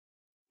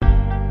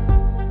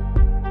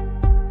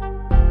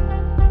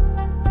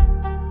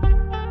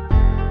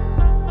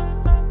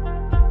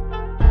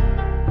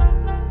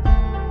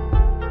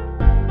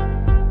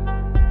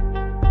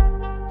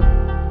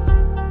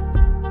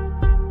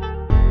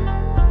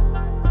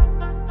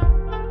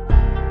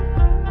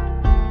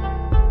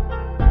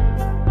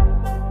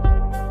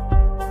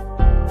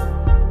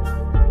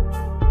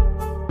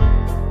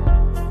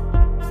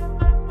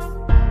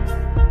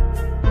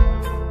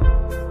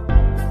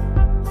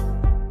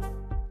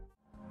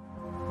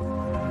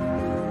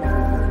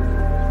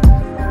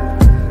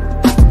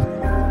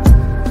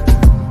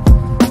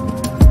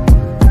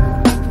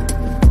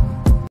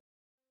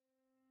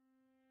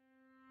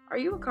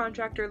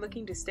contractor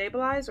looking to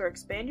stabilize or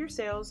expand your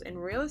sales in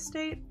real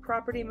estate,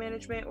 property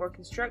management, or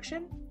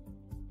construction?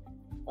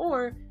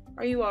 Or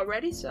are you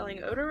already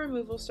selling odor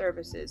removal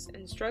services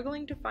and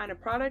struggling to find a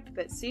product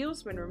that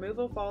seals when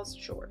removal falls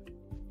short?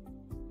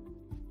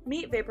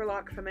 Meet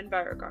VaporLock from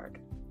EnviroGuard.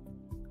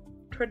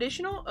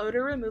 Traditional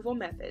odor removal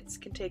methods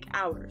can take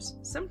hours,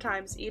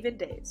 sometimes even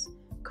days,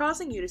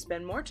 causing you to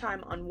spend more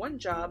time on one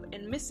job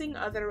and missing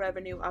other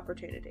revenue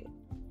opportunity.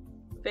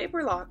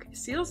 VaporLock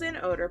seals in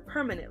odor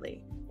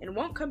permanently and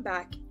won't come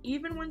back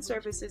even when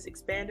surfaces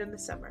expand in the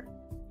summer.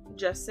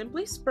 Just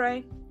simply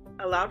spray,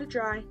 allow to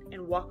dry,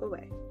 and walk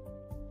away.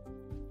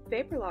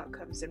 VaporLock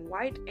comes in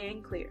white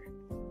and clear.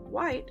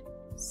 White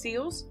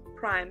seals,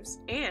 primes,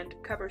 and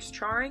covers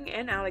charring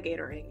and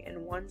alligatoring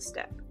in one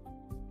step.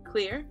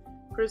 Clear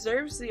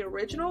preserves the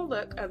original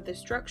look of the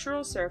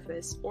structural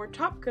surface or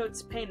top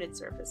coats painted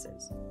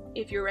surfaces.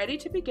 If you're ready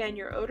to begin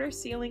your odor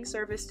sealing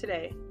service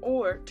today,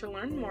 or to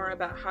learn more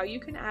about how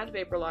you can add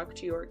VaporLock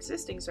to your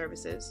existing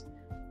services,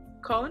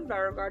 call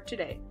EnviroGuard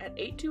today at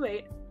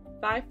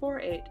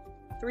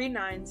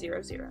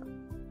 828-548-3900.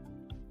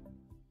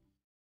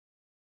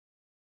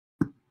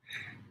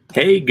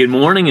 Hey, good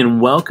morning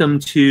and welcome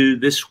to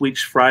this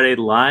week's Friday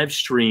live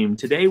stream.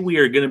 Today we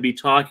are going to be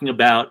talking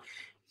about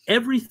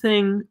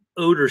everything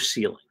odor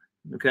sealing,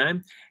 okay?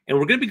 And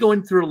we're going to be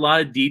going through a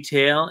lot of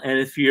detail, and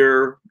if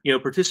you're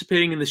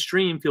participating in the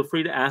stream, feel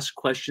free to ask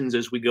questions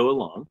as we go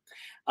along.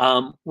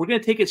 We're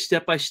going to take it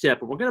step by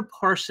step, and we're going to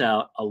parse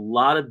out a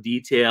lot of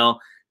detail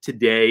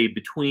today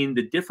between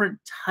the different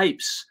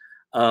types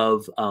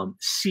of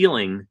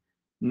sealing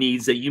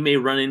needs that you may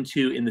run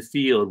into in the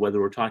field, whether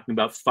we're talking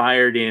about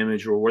fire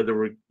damage or whether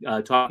we're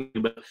talking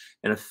about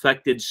an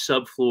affected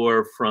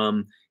subfloor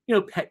from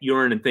pet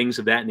urine and things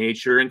of that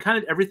nature, and kind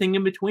of everything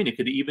in between. It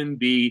could even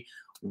be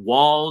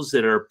walls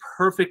that are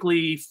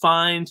perfectly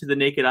fine to the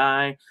naked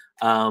eye,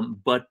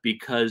 but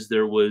because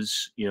there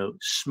was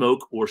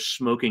smoke or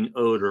smoking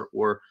odor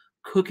or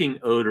cooking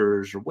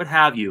odors or what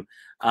have you,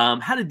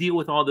 how to deal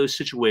with all those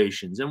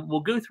situations. And we'll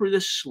go through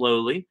this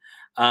slowly.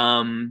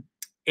 And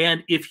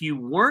if you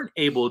weren't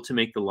able to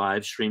make the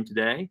live stream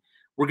today,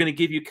 we're going to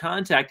give you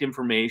contact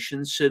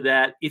information so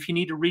that if you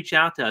need to reach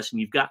out to us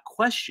and you've got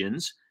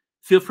questions,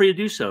 feel free to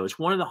do so. It's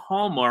one of the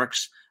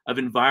hallmarks of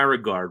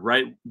EnviroGuard,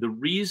 right? The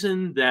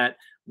reason that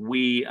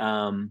we're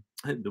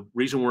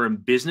in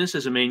business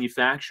as a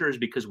manufacturer is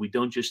because we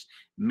don't just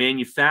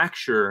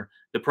manufacture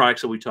the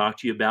products that we talk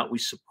to you about, we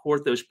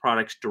support those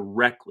products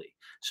directly.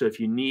 So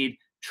if you need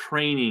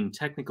training,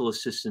 technical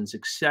assistance,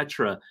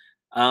 etc.,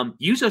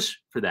 use us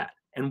for that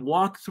and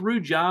walk through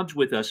jobs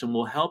with us, and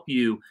we'll help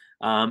you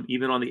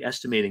even on the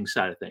estimating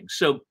side of things.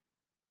 So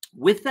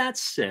with that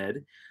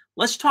said,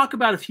 let's talk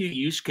about a few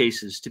use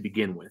cases to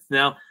begin with.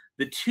 Now,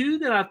 the two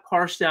that I've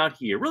parsed out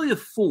here, really the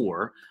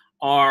four,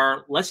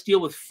 are let's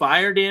deal with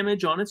fire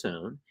damage on its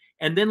own,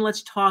 and then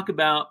let's talk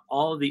about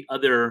all of the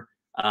other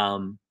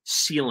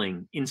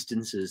sealing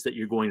instances that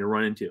you're going to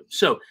run into.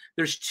 So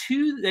there's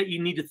two that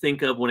you need to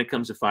think of when it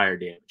comes to fire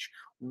damage.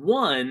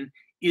 One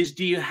is,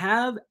 do you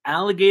have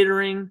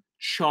alligatoring,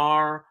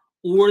 char,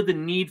 or the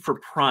need for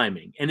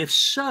priming? And if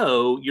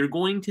so, you're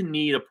going to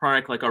need a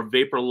product like our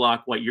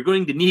VaporLock White. You're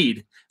going to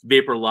need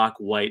VaporLock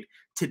White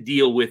to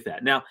deal with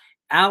that. Now,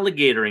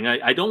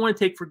 alligatoring, I don't want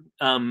to take for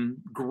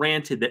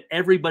granted that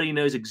everybody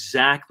knows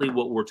exactly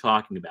what we're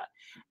talking about.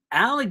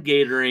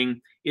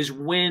 Alligatoring is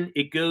when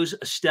it goes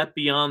a step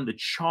beyond the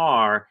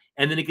char,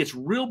 and then it gets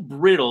real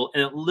brittle,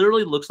 and it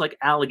literally looks like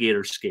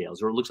alligator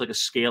scales, or it looks like a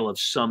scale of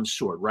some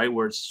sort, right,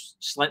 where it's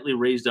slightly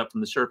raised up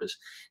from the surface.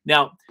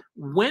 Now,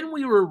 when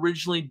we were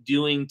originally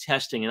doing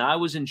testing, and I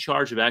was in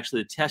charge of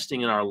actually the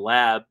testing in our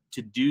lab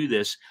to do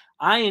this,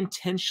 I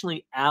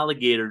intentionally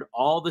alligatored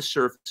all the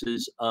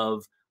surfaces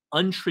of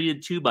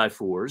untreated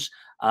 2x4s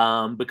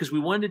because we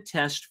wanted to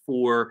test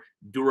for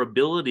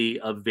durability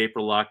of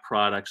VaporLock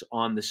products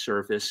on the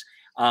surface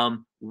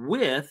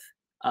with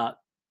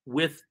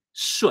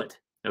soot.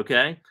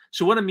 Okay,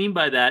 so what I mean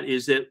by that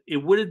is that it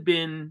would have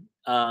been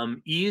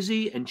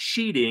easy and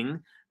cheating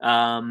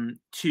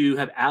to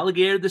have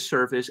alligated the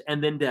surface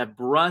and then to have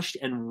brushed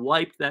and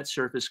wiped that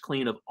surface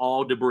clean of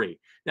all debris.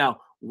 Now,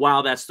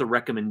 while that's the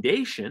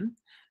recommendation,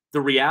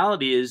 the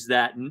reality is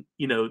that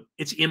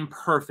it's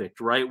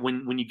imperfect, right?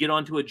 When you get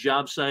onto a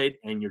job site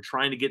and you're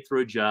trying to get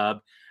through a job,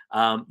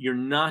 you're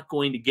not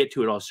going to get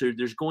to it all. So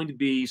there's going to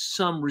be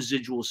some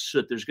residual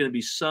soot. There's going to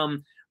be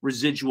some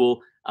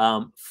residual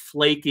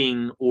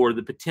flaking or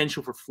the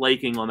potential for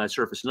flaking on that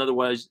surface. In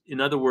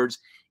other words,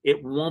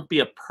 it won't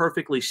be a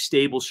perfectly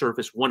stable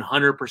surface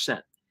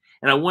 100%.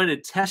 And I wanted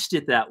to test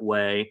it that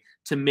way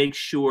to make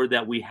sure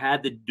that we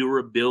had the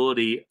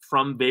durability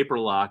from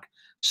VaporLock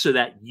so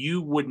that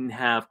you wouldn't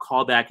have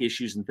callback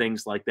issues and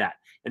things like that.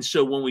 And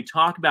so when we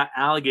talk about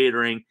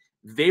alligatoring,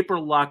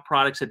 VaporLock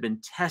products have been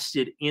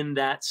tested in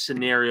that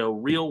scenario,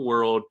 real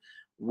world,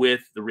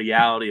 with the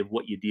reality of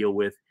what you deal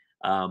with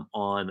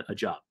on a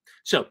job.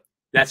 So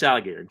that's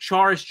alligator.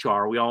 Char is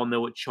char. We all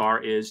know what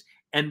char is.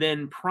 And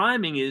then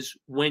priming is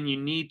when you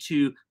need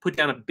to put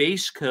down a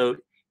base coat,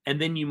 and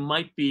then you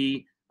might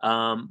be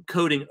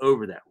coating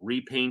over that,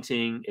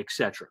 repainting,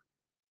 etc.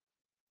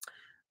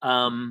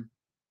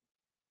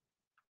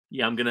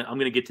 Yeah, I'm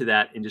gonna get to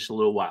that in just a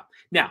little while.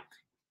 Now,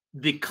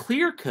 the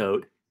clear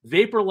coat,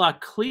 Vapor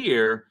Lock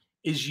Clear,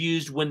 is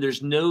used when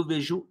there's no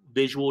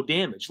visual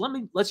damage.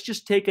 Let's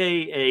just take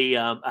a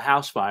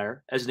house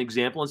fire as an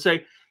example and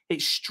say, hey,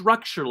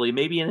 structurally,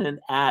 maybe in an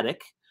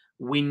attic,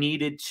 we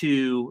needed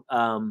to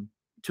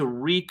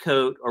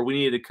recoat, or we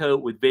needed to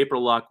coat with Vapor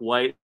Lock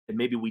White, and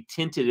maybe we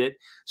tinted it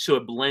so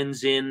it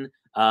blends in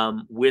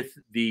with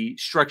the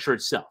structure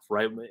itself,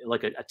 right?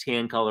 Like a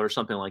tan color or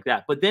something like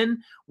that. But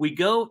then we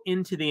go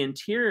into the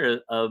interior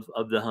of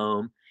the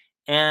home,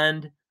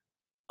 and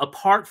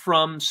apart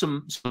from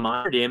some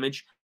minor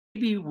damage,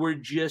 maybe we're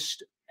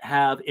just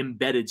have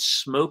embedded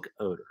smoke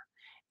odor.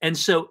 And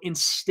so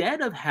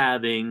instead of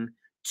having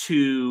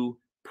to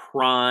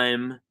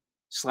prime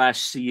slash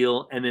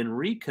seal and then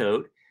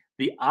recoat,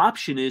 the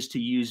option is to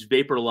use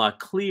Vapor Lock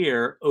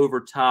Clear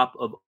over top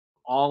of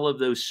all of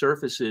those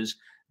surfaces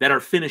that are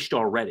finished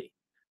already.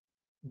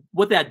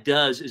 What that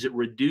does is it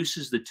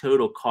reduces the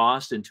total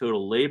cost and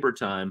total labor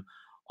time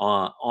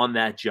on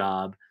that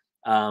job,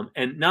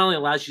 and not only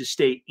allows you to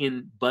stay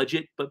in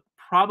budget, but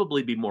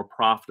probably be more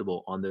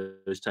profitable on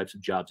those types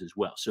of jobs as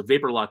well. So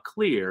Vapor Lock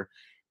Clear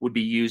would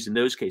be used in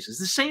those cases.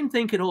 The same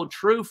thing can hold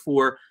true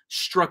for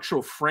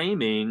structural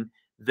framing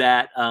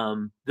that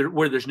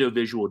where there's no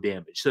visual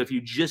damage. So if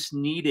you just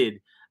needed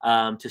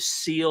to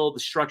seal the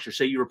structure,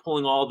 say you were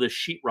pulling all the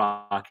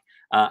sheetrock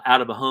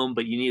out of a home,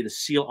 but you needed to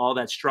seal all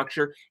that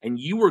structure, and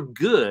you were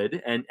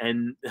good, and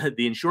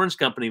the insurance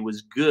company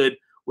was good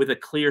with a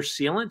clear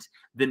sealant,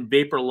 then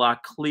Vapor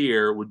Lock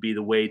Clear would be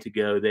the way to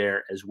go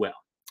there as well.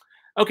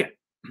 Okay,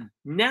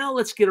 now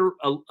let's get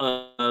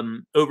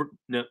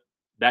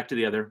back to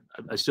the other.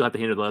 I still have to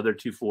handle the other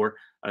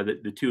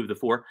the two of the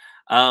four.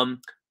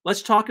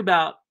 Let's talk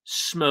about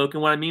smoke,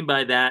 and what I mean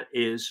by that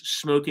is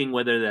smoking,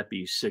 whether that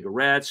be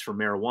cigarettes, for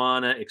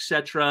marijuana,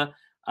 etc.,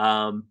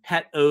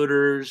 pet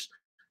odors,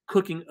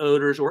 cooking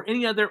odors, or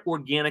any other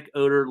organic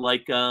odor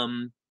like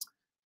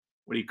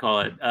what do you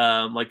call it?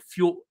 Like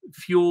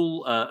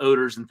fuel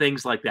odors and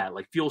things like that,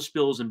 like fuel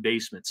spills in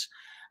basements.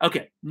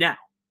 Okay, now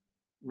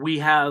we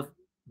have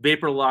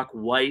Vapor Lock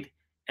White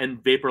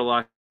and Vapor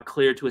Lock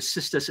Clear to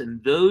assist us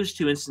in those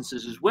two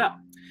instances as well.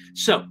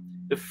 So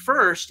the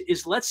first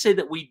is, let's say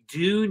that we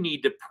do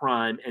need to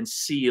prime and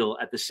seal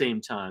at the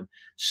same time.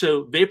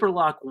 So Vapor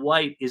Lock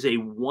White is a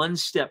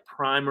one-step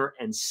primer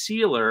and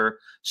sealer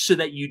so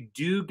that you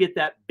do get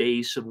that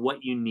base of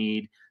what you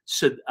need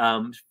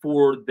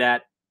for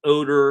that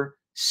odor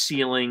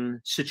sealing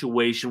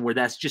situation where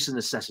that's just a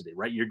necessity,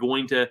 right? You're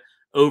going to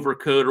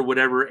overcoat or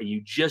whatever, and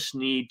you just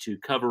need to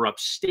cover up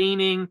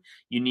staining.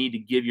 You need to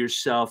give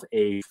yourself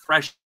a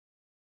fresh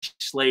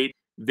slate.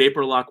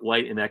 Vapor Lock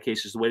White in that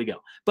case is the way to go.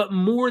 But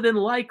more than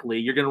likely,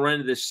 you're going to run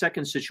into this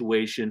second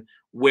situation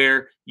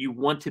where you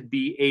want to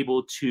be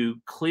able to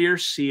clear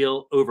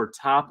seal over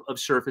top of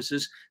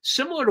surfaces,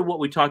 similar to what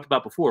we talked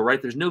about before,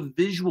 right? There's no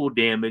visual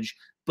damage,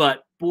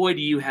 but boy,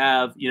 do you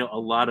have, a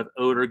lot of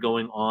odor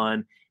going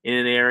on in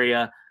an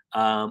area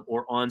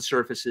or on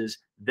surfaces.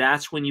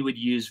 That's when you would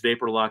use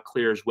Vapor Lock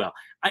Clear as well.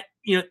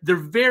 They're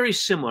very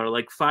similar,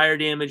 like fire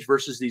damage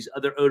versus these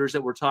other odors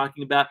that we're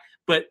talking about,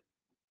 but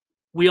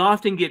we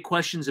often get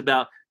questions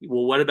about,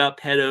 well, what about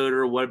pet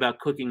odor? What about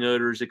cooking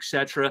odors,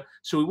 etc.?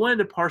 So we wanted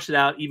to parse it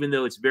out, even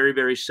though it's very,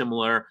 very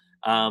similar,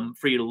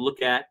 for you to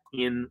look at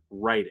in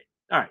writing.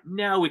 All right,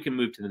 now we can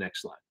move to the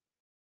next slide.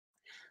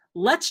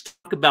 Let's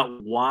talk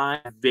about why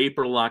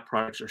Vapor Lock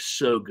products are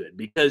so good,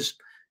 because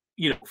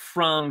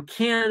from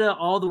Canada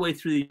all the way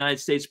through the United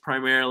States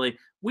primarily,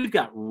 we've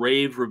got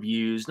rave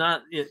reviews,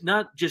 not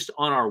just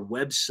on our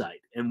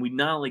website, and we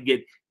not only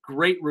get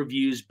great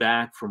reviews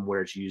back from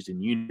where it's used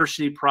in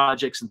university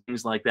projects and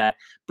things like that,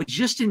 but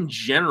just in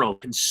general,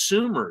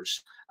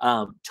 consumers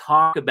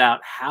talk about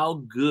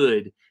how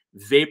good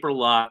Vapor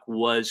Lock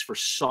was for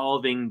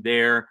solving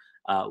their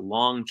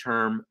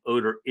long-term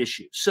odor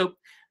issues. So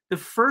the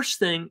first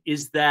thing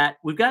is that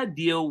we've got to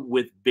deal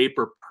with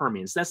vapor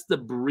permeance. That's the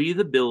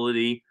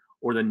breathability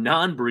or the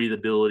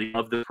non-breathability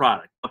of the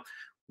product.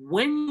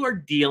 When you are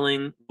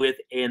dealing with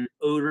an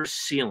odor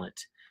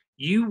sealant,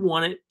 you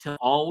want it to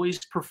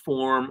always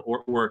perform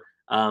or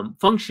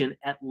function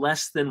at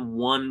less than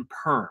 1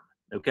 perm,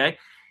 okay?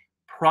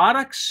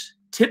 Products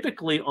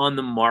typically on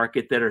the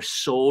market that are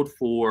sold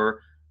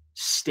for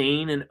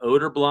stain and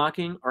odor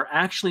blocking are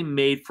actually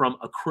made from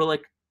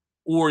acrylic,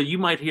 or you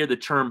might hear the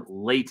term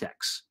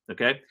latex,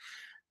 okay?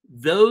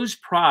 Those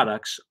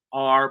products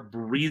are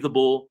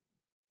breathable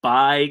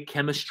by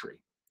chemistry,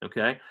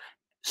 okay?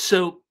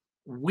 So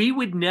we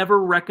would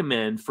never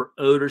recommend for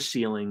odor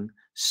sealing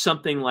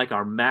something like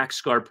our Max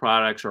Guard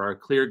products or our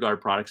Clear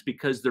Guard products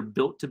because they're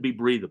built to be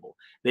breathable.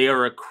 They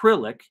are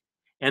acrylic,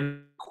 and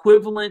the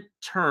equivalent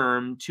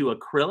term to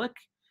acrylic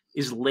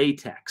is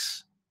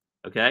latex,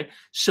 okay?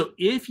 So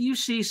if you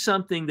see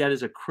something that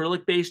is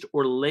acrylic-based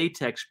or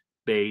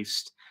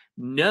latex-based,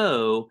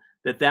 know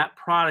that that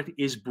product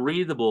is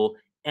breathable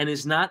and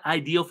is not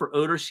ideal for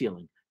odor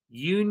sealing.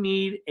 You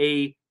need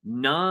a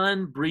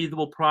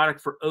non-breathable product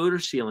for odor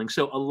sealing.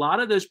 So a lot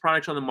of those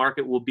products on the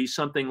market will be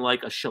something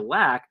like a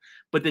shellac,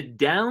 but the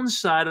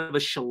downside of a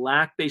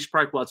shellac-based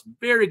product, while it's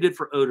very good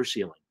for odor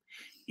sealing,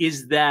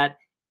 is that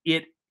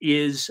it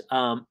is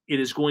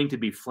going to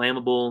be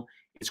flammable.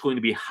 It's going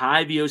to be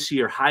high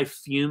VOC or high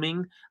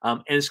fuming,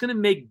 and it's going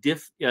to make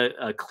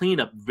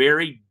cleanup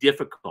very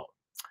difficult.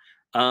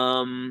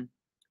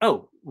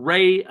 Oh,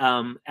 Ray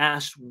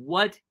asked,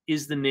 what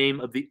is the name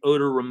of the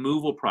odor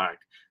removal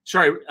product?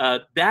 Sorry,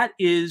 that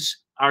is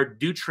our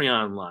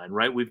Deutrion line,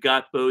 right? We've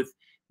got both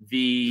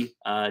the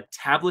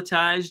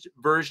tabletized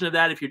version of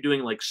that if you're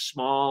doing like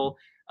small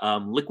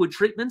liquid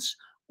treatments,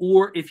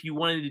 or if you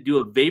wanted to do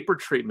a vapor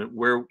treatment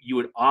where you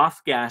would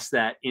off-gas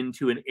that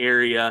into an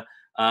area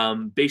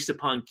based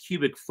upon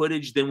cubic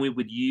footage, then we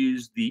would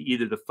use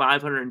either the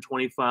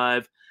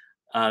 525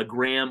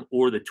 gram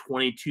or the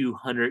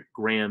 2200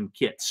 gram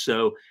kits.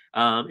 So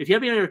if you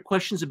have any other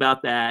questions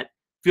about that,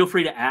 feel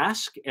free to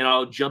ask, and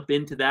I'll jump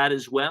into that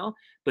as well.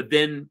 But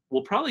then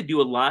we'll probably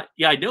do a lot.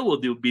 Yeah, I know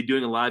we'll be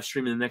doing a live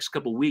stream in the next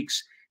couple of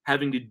weeks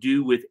having to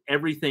do with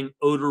everything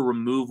odor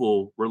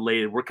removal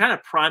related. We're kind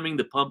of priming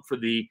the pump for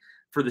the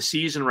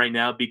season right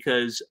now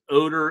because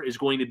odor is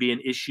going to be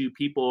an issue.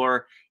 People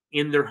are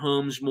in their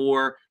homes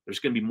more. There's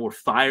going to be more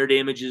fire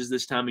damages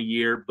this time of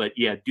year. But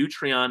yeah,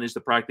 Deutrion is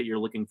the product that you're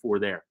looking for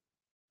there.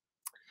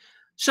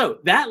 So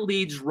that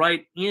leads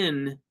right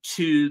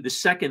into the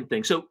second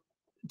thing. So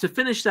to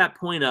finish that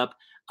point up,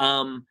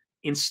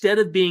 instead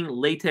of being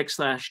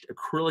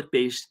latex/acrylic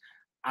based,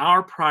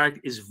 our product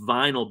is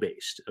vinyl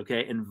based,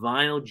 okay? And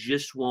vinyl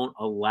just won't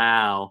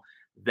allow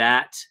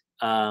that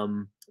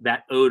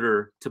that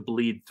odor to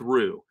bleed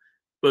through,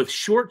 both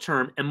short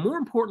term and more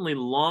importantly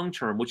long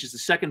term, which is the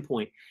second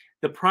point.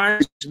 The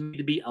product needs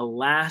to be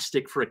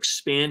elastic for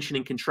expansion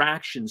and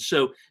contraction.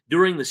 So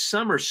during the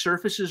summer,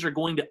 surfaces are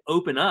going to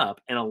open up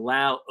and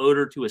allow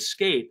odor to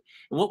escape.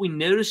 And what we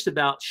noticed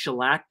about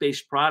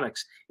shellac-based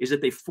products is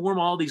that they form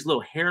all these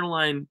little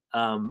hairline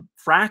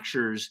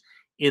fractures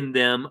in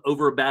them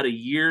over about a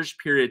year's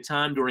period of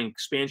time during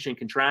expansion and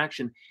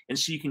contraction. And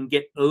so you can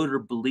get odor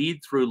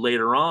bleed through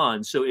later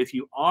on. So if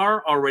you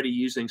are already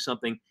using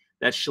something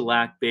that's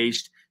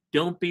shellac-based,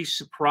 don't be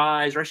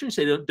surprised, or I shouldn't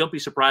say don't be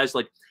surprised,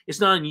 like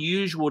it's not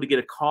unusual to get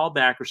a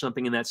callback or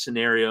something in that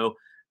scenario.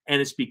 And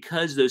it's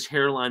because those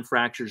hairline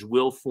fractures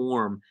will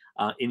form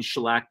in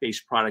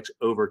shellac-based products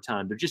over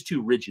time. They're just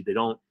too rigid. They're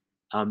not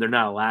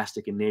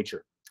elastic in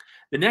nature.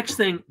 The next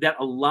thing that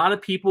a lot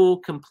of people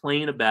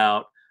complain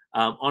about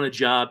on a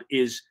job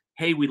is,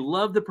 hey, we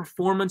love the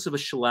performance of a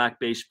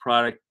shellac-based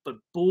product, but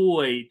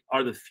boy,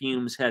 are the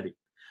fumes heavy.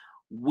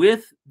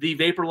 With the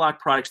Vapor Lock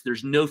products,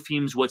 there's no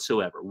fumes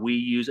whatsoever. We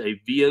use a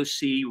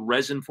VOC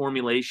resin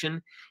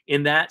formulation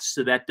in that,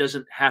 so that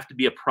doesn't have to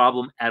be a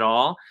problem at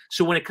all.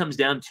 So when it comes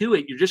down to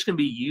it, you're just going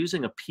to be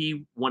using a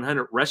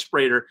P100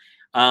 respirator,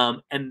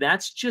 and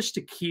that's just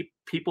to keep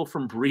people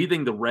from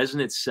breathing the resin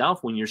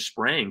itself when you're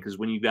spraying, because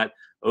when you've got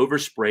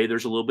overspray,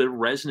 there's a little bit of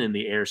resin in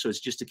the air. So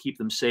it's just to keep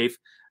them safe,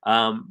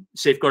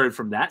 safeguarded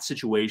from that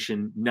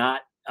situation,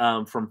 not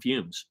from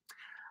fumes.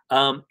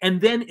 And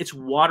then it's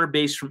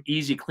water-based from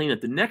easy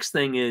cleanup. The next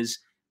thing is,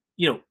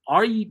 do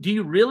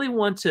you really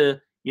want to,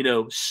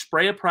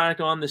 spray a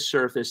product on the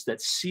surface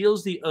that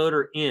seals the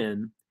odor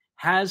in,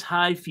 has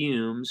high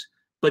fumes,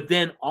 but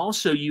then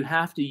also you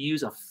have to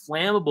use a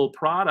flammable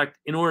product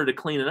in order to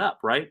clean it up,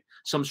 right?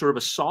 Some sort of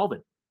a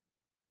solvent.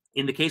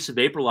 In the case of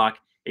Vapor Lock,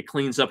 it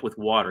cleans up with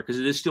water because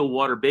it is still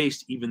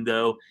water-based, even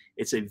though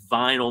it's a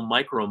vinyl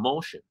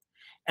microemulsion.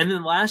 And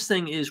then the last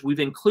thing is we've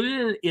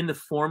included in the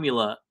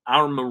formula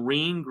our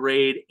marine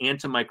grade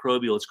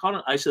antimicrobial. It's called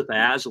an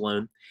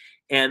isothiazolone,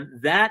 and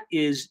that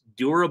is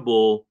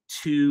durable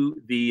to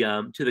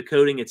the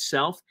coating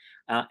itself,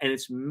 and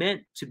it's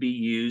meant to be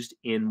used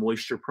in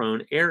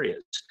moisture-prone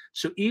areas.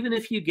 So even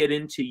if you get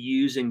into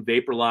using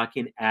Vapor Lock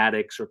in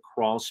attics or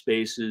crawl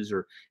spaces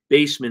or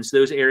basements,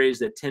 those areas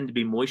that tend to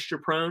be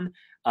moisture-prone,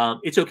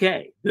 it's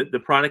okay.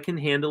 The product can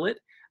handle it.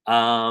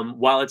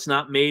 While it's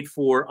not made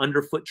for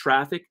underfoot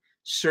traffic,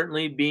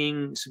 certainly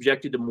being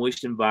subjected to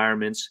moist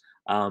environments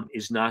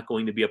is not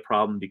going to be a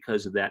problem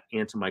because of that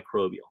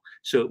antimicrobial.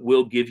 So it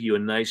will give you a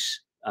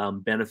nice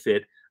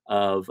benefit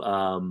of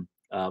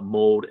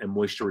mold and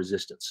moisture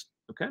resistance.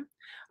 Okay.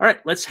 All right,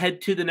 let's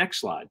head to the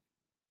next slide.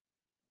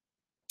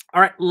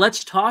 All right,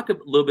 let's talk a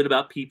little bit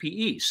about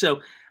PPE.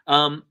 So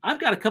I've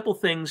got a couple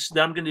things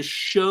that I'm going to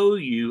show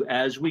you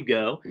as we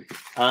go.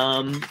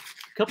 A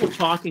couple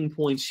talking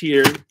points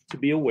here to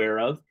be aware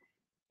of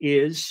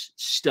is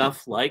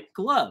stuff like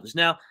gloves.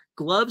 Now,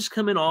 gloves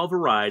come in all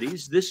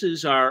varieties. This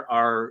is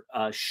our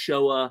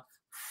Showa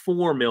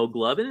 4 mil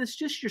glove, and it's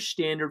just your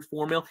standard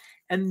 4 mil.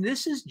 And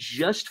this is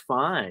just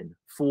fine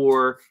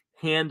for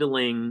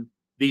handling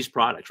these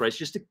products, right? It's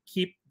just to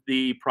keep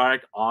the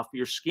product off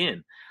your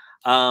skin.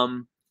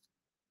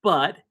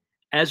 But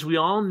as we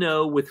all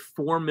know with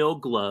 4 mil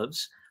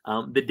gloves,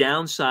 the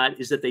downside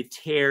is that they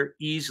tear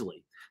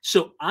easily.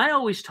 So I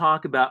always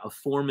talk about a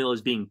 4 mil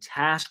as being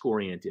task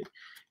oriented.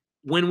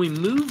 When we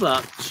move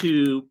up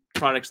to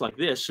products like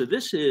this, so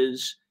this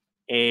is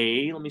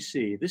let me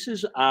see, this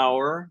is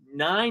our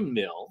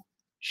 9mm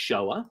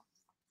Showa.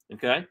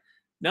 Okay.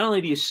 Not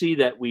only do you see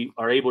that we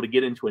are able to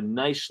get into a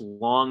nice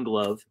long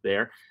glove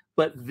there,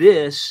 but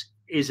this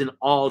is an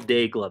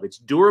all-day glove. It's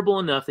durable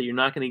enough that you're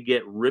not going to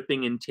get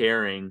ripping and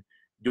tearing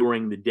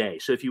during the day.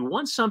 So if you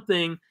want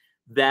something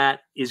that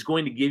is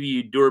going to give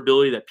you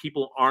durability that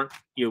people aren't,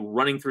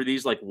 running through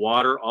these like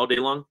water all day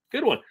long,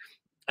 good one.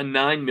 A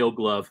 9mm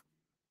glove,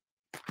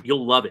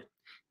 you'll love it.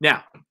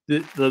 Now,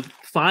 the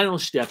final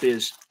step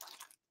is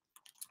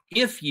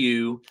if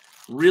you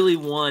really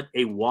want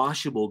a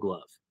washable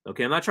glove.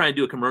 Okay, I'm not trying to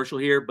do a commercial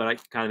here, but I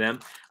kind of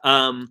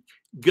am.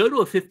 Go to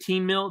a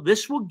 15 mil.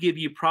 This will give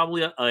you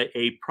probably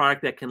a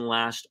product that can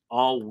last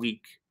all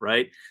week,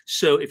 right?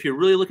 So if you're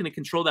really looking to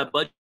control that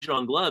budget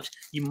on gloves,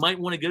 you might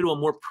want to go to a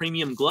more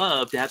premium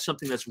glove to have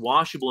something that's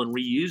washable and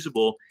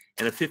reusable,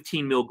 and a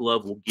 15 mil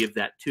glove will give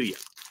that to you.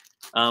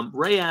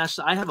 Ray asks,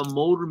 I have a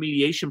mold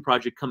remediation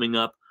project coming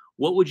up.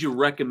 What would you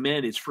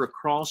recommend? It's for a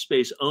crawl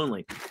space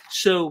only.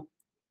 So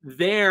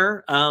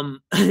there,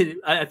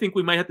 I think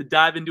we might have to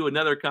dive into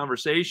another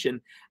conversation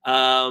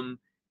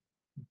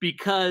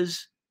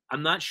because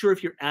I'm not sure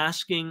if you're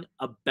asking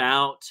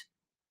about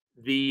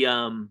the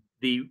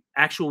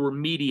actual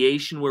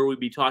remediation where we'd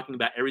be talking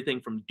about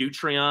everything from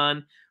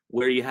Dutreon,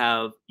 where you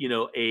have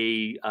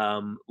a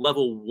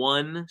level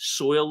 1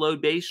 soil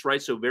load base,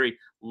 right? So very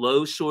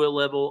low soil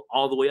level,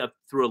 all the way up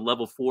through a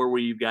level 4 where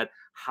you've got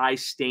high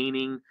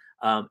staining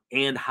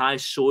and high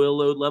soil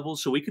load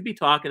levels. So we could be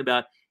talking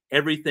about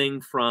everything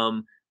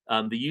from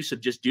the use of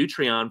just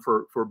Dutreon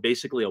for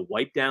basically a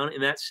wipe down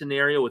in that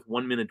scenario with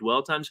 1 minute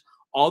dwell times,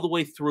 all the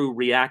way through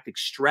React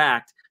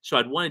Extract. So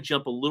I'd want to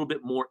jump a little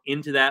bit more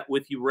into that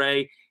with you,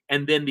 Ray.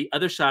 And then the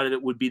other side of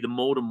it would be the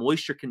mold and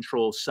moisture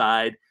control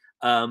side.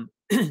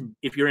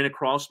 If you're in a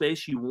crawl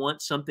space, you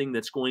want something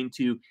that's going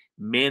to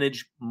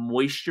manage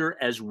moisture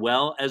as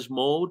well as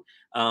mold.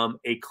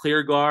 A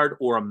clear guard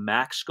or a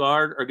max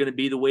guard are going to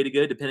be the way to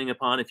go, depending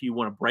upon if you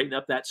want to brighten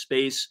up that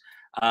space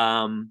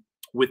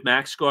with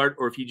max guard,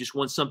 or if you just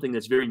want something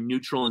that's very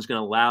neutral and is going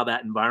to allow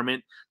that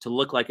environment to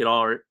look like it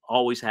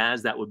always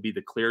has. That would be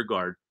the clear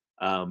guard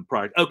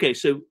product. Okay,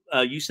 so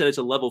you said it's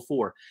a level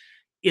 4.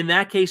 In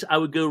that case, I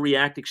would go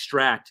React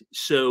Extract.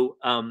 So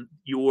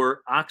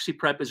your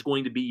OxyPrep is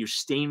going to be your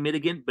stain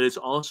mitigant, but it's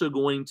also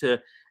going to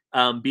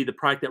be the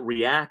product that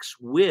reacts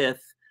with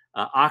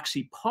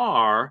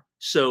OxyPar.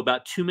 So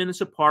about 2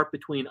 minutes apart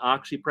between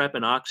OxyPrep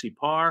and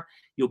OxyPar,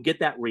 you'll get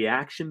that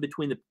reaction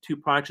between the two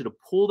products. It'll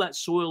pull that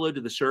soil load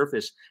to the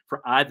surface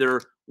for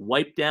either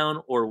wipe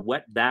down or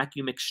wet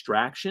vacuum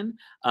extraction,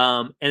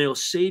 and it'll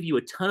save you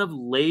a ton of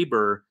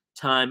labor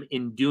time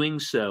in doing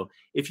so.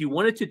 If you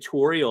want a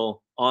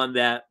tutorial on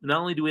that, not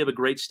only do we have a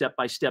great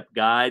step-by-step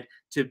guide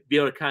to be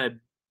able to kind of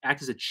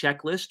act as a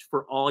checklist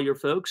for all your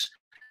folks,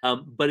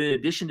 but in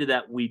addition to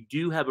that, we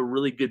do have a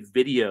really good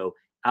video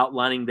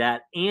outlining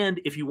that. And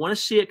if you want to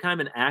see it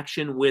kind of in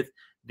action with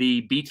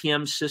the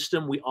BTM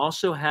system, we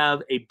also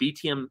have a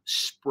BTM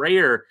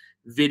sprayer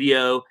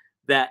video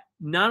that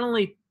not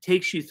only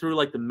takes you through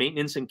like the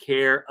maintenance and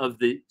care of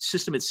the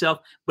system itself,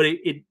 but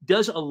it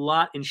does a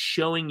lot in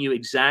showing you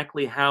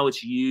exactly how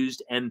it's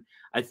used. And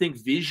I think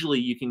visually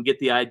you can get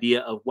the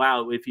idea of,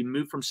 wow, if you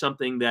move from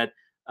something that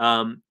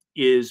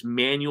is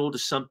manual to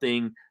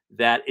something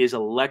that is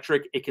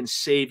electric, it can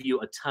save you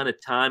a ton of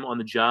time on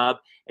the job,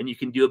 and you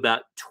can do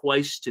about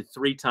 2 to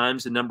 3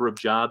 times the number of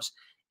jobs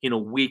in a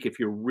week if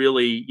you're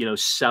really,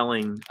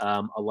 selling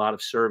a lot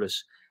of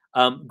service.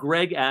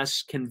 Greg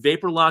asks, can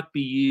VaporLock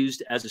be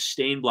used as a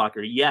stain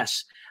blocker?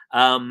 Yes.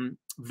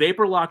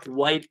 VaporLock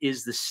White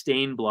is the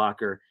stain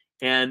blocker,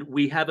 and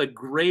we have a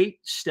great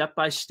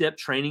step-by-step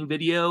training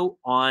video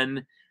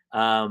on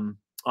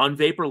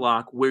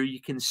VaporLock where you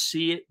can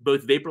see it,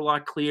 both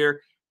VaporLock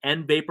Clear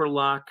and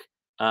VaporLock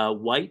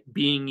White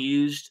being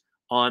used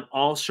on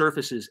all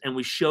surfaces, and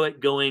we show it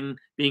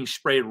being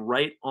sprayed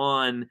right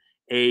on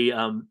a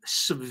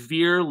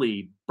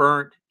severely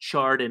burnt,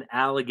 charred, and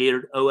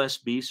alligator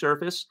OSB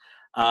surface.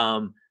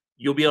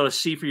 You'll be able to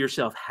see for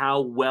yourself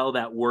how well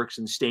that works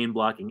in stain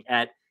blocking.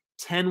 At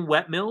 10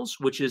 wet mils,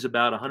 which is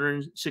about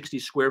 160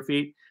 square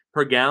feet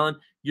per gallon,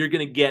 you're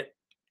going to get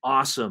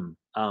awesome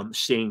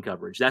stain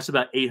coverage. That's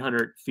about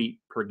 800 feet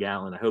per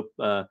gallon. I hope,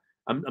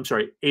 I'm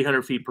sorry,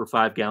 800 feet per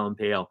 5-gallon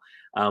pail.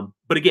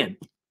 But again,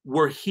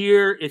 we're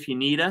here if you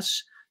need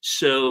us.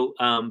 So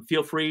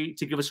feel free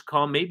to give us a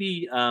call.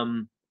 Maybe,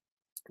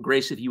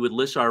 Grace, if you would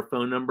list our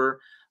phone number,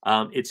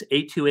 it's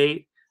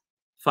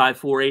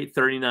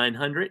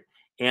 828-548-3900.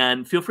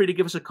 And feel free to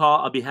give us a call.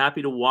 I'll be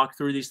happy to walk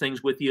through these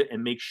things with you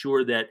and make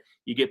sure that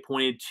you get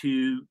pointed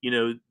to,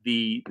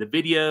 the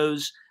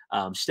videos,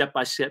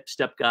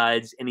 step-by-step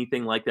guides,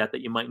 anything like that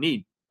you might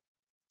need.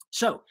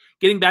 So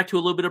getting back to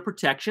a little bit of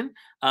protection.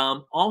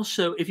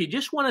 Also, if you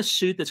just want a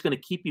suit that's going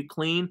to keep you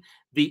clean,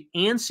 the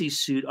ANSI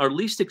suit, our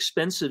least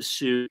expensive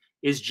suit,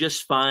 is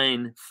just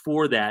fine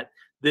for that.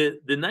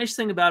 The nice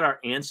thing about our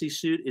ANSI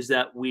suit is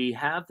that we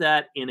have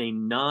that in a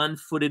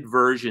non-footed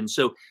version.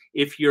 So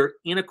if you're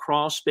in a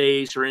crawl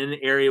space or in an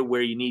area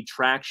where you need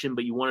traction,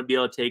 but you want to be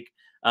able to take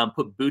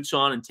put boots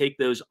on and take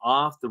those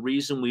off. The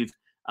reason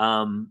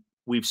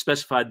we've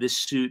specified this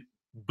suit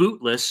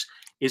bootless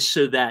is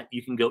so that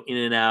you can go in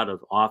and out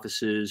of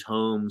offices,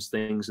 homes,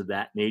 things of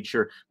that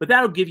nature. But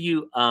that'll give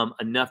you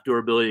enough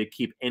durability to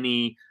keep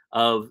any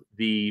of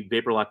the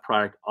VaporLock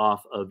product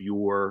off of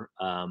your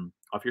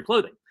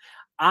clothing.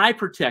 Eye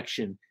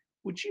protection.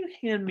 Would you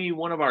hand me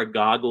one of our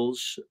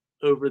goggles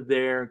over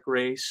there,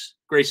 Grace?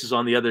 Grace is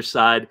on the other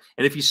side.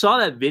 And if you saw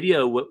that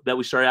video that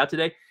we started out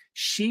today,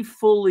 she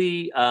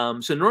fully,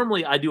 so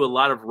normally I do a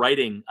lot of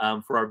writing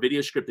for our video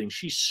scripting.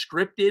 She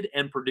scripted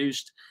and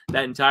produced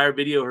that entire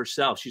video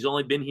herself. She's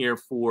only been here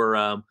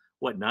for,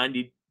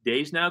 90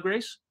 days now,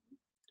 Grace?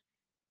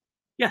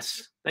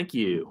 Yes, thank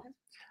you.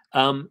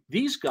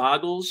 These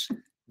goggles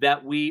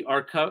that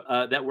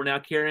we're now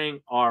carrying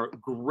are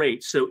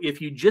great. So if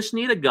you just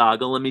need a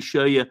goggle, let me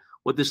show you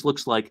what this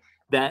looks like.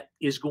 That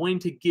is going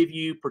to give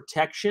you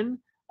protection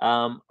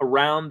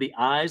around the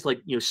eyes,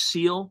 like,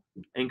 seal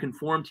and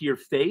conform to your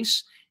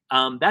face.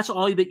 That's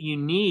all that you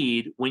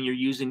need when you're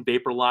using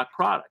VaporLock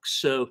products.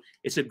 So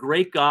it's a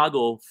great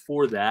goggle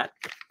for that.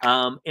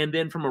 And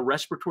then from a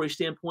respiratory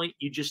standpoint,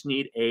 you just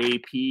need a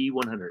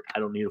P100. I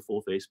don't need a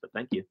full face, but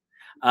thank you.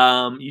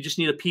 You just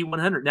need a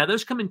P100. Now,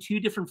 those come in two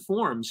different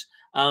forms.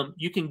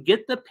 You can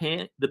get the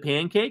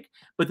pancake,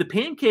 but the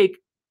pancake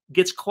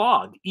gets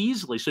clogged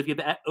easily. So if you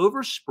have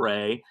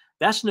overspray,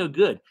 that's no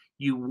good.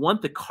 You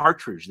want the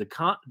cartridge.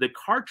 The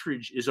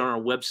cartridge is on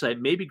our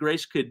website. Maybe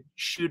Grace could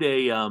shoot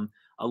a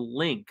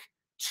link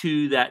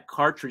to that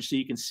cartridge so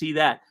you can see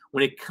that.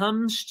 When it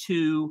comes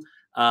to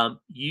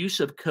use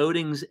of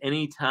coatings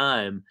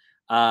anytime,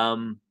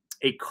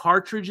 a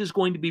cartridge is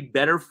going to be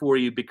better for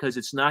you because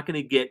it's not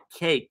going to get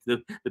caked.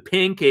 The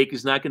pancake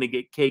is not going to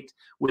get caked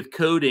with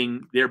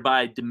coating,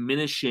 thereby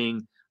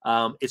diminishing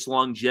its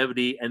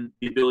longevity and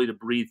the ability to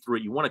breathe through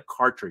it. You want a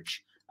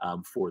cartridge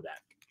for that.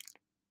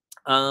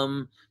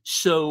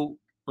 So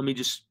let me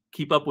just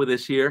keep up with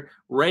this here.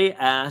 Ray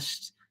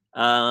asked,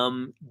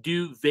 does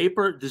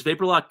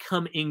VaporLock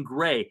come in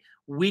gray?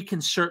 We can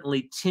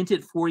certainly tint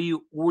it for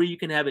you, or you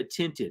can have it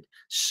tinted.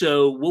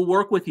 So we'll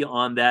work with you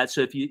on that.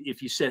 So if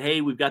you said,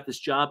 hey, we've got this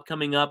job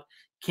coming up,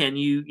 can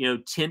you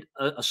tint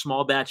a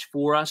small batch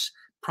for us?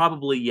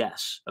 Probably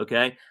yes.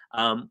 Okay.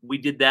 We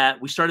did that.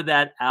 We started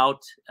that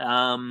out.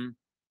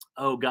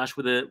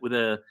 With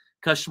a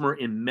customer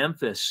in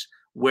Memphis,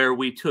 where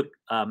we took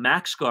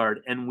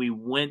MaxGuard and we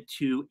went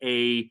to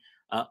a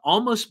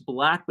almost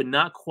black but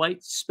not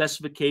quite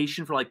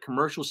specification for like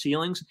commercial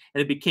ceilings,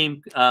 and it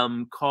became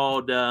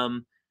called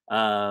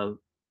MaxGuard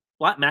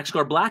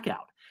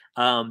Blackout.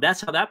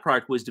 That's how that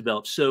product was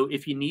developed. So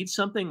if you need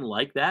something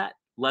like that,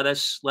 let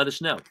us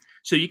know.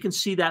 So you can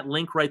see that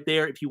link right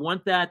there. If you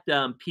want that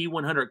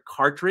P100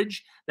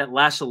 cartridge that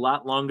lasts a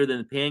lot longer than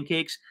the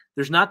pancakes,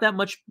 there's not that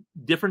much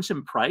difference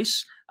in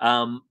price,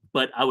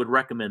 but I would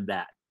recommend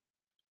that.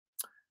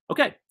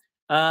 Okay,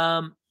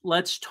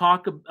 let's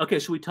talk. Okay,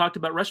 so we talked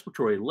about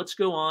respiratory. Let's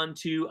go on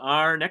to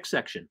our next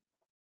section.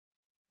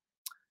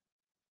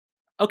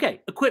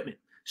 Okay, equipment.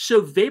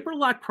 So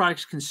VaporLock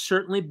products can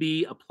certainly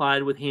be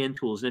applied with hand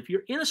tools. And if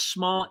you're in a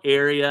small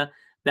area,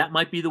 that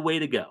might be the way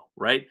to go,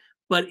 right?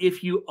 But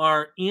if you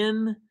are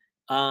in,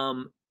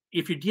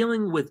 if you're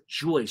dealing with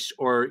joists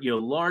or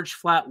large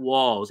flat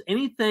walls,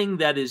 anything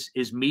that is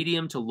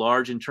medium to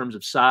large in terms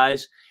of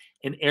size,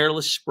 an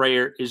airless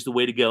sprayer is the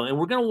way to go. And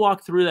we're going to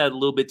walk through that a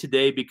little bit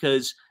today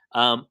because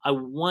I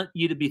want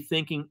you to be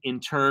thinking in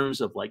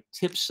terms of like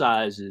tip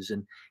sizes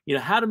and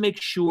how to make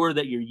sure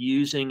that you're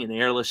using an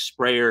airless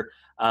sprayer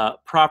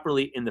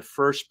properly in the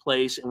first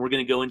place. And we're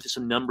going to go into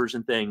some numbers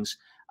and things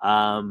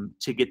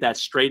to get that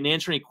straight and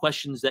answer any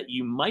questions that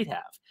you might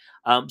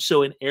have.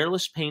 So an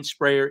airless paint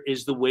sprayer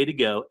is the way to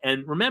go.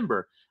 And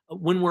remember,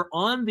 when we're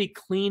on the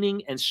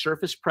cleaning and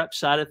surface prep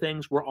side of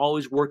things, we're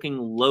always working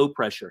low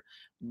pressure.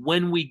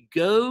 When we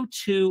go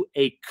to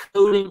a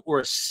coating or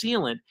a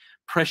sealant,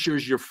 pressure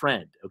is your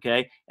friend,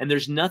 okay? And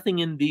there's nothing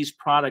in these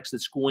products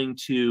that's going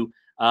to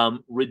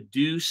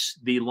reduce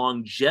the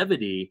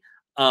longevity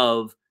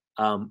of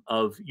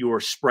your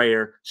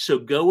sprayer. So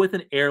go with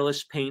an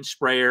airless paint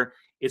sprayer.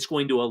 It's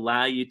going to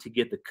allow you to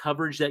get the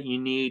coverage that you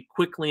need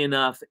quickly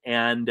enough,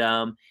 and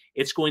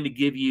it's going to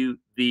give you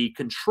the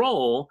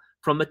control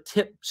from a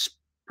tip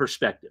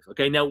perspective.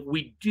 Okay, now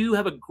we do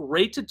have a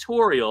great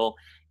tutorial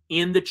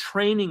in the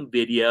training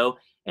video,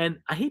 and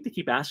I hate to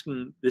keep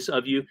asking this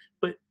of you,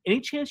 but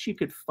any chance you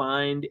could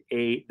find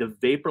the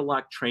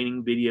VaporLock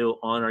training video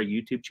on our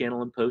YouTube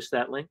channel and post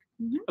that link?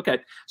 Mm-hmm. Okay,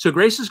 so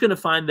Grace is going to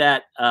find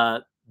that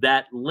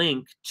that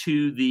link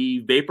to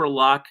the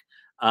VaporLock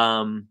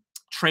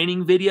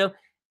training video.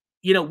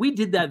 We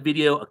did that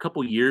video a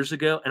couple years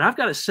ago, and I've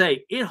got to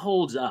say, it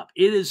holds up.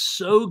 It is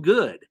so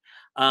good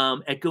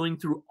at going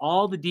through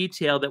all the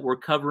detail that we're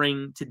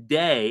covering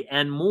today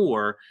and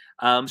more.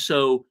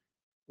 So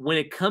when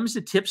it comes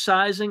to tip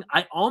sizing,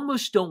 I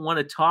almost don't want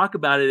to talk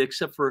about it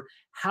except for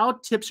how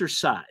tips are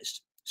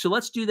sized. So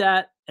let's do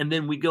that, and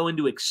then we go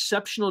into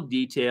exceptional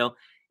detail.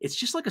 It's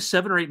just like a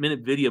 7 or 8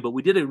 minute video, but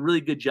we did a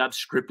really good job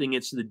scripting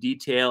it so the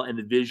detail and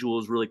the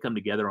visuals really come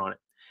together on it.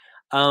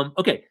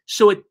 Okay,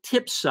 so a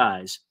tip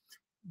size.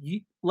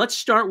 Let's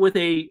start with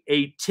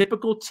a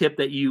typical tip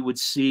that you would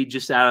see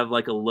just out of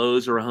like a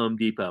Lowe's or a Home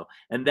Depot,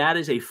 and that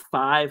is a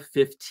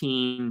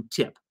 515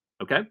 tip.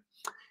 Okay,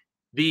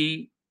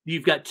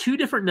 you've got two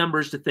different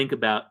numbers to think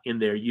about in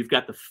there. You've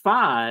got the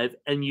 5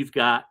 and you've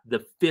got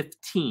the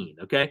 15.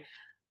 Okay,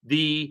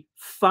 the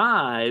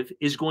 5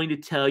 is going to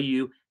tell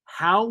you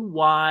how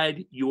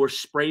wide your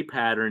spray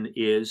pattern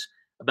is,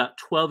 about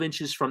 12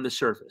 inches from the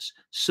surface.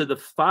 So the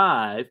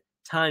 5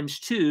 times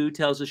 2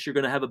 tells us you're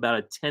going to have about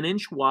a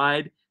 10-inch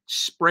wide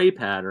spray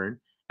pattern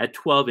at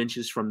 12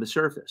 inches from the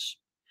surface.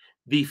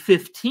 The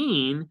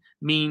 15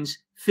 means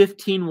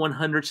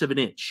 15/100ths of an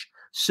inch.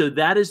 So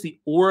that is the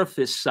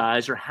orifice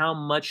size, or how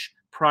much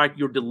product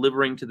you're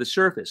delivering to the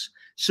surface.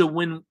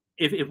 So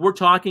if we're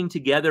talking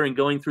together and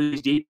going through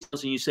these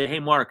details and you say, hey,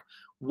 Mark,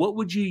 what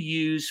would you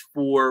use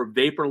for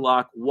vapor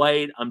lock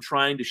white? I'm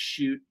trying to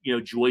shoot,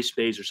 joist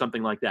bays or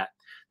something like that.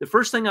 The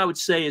first thing I would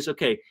say is,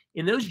 okay,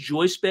 in those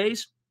joist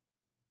bays,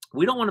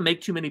 we don't want to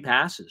make too many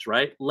passes,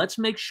 right? Let's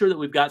make sure that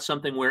we've got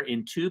something where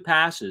in 2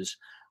 passes,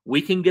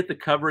 we can get the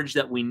coverage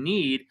that we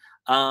need.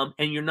 And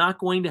you're not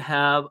going to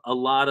have a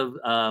lot of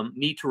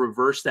need to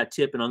reverse that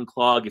tip and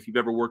unclog. If you've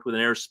ever worked with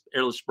an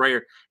airless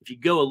sprayer, if you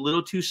go a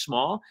little too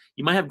small,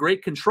 you might have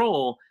great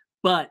control,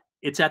 but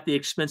it's at the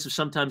expense of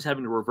sometimes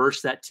having to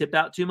reverse that tip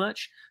out too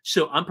much.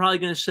 So I'm probably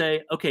going to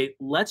say, okay,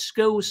 let's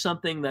go with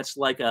something that's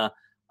like a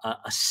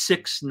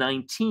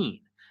 619.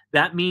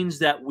 That means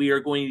that we are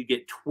going to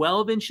get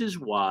 12 inches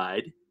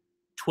wide,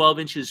 12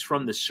 inches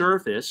from the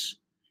surface,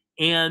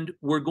 and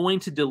we're going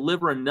to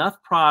deliver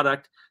enough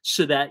product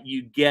so that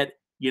you get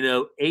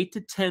 8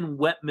 to 10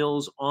 wet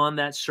mills on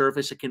that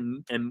surface. It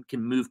can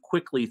move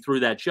quickly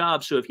through that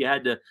job. So if you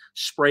had to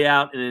spray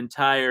out an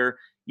entire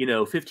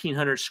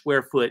 1,500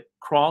 square foot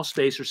crawl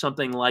space or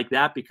something like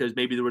that, because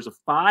maybe there was a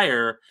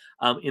fire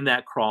in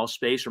that crawl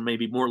space, or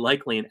maybe more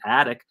likely an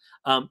attic,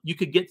 you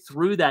could get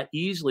through that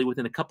easily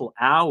within a couple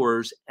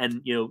hours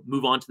and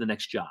move on to the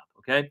next job.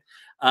 Okay.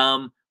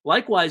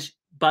 Likewise,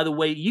 by the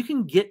way, you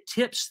can get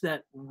tips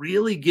that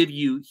really give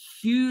you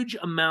huge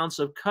amounts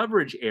of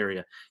coverage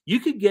area.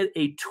 You could get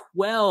a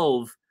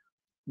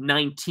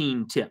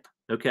 12-19 tip.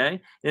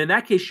 Okay. And in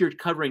that case, you're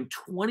covering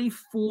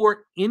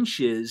 24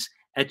 inches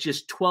at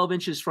just 12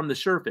 inches from the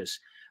surface.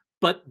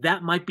 But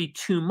that might be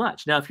too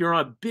much. Now, if you're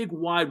on a big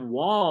wide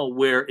wall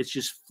where it's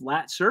just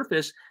flat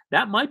surface,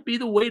 that might be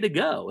the way to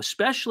go,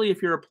 especially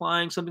if you're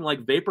applying something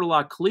like Vapor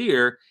Lock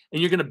Clear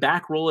and you're going to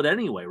back roll it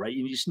anyway, right?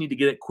 You just need to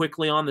get it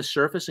quickly on the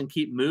surface and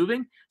keep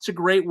moving. It's a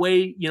great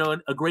way,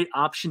 a great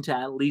option to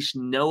at least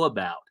know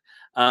about.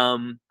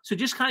 So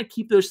just kind of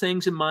keep those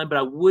things in mind. But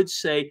I would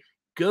say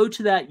go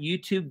to that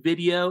YouTube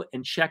video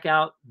and check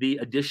out the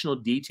additional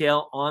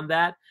detail on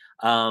that.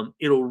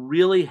 It'll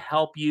really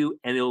help you,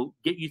 and it'll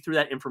get you through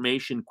that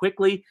information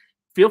quickly.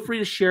 Feel free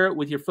to share it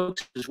with your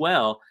folks as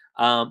well.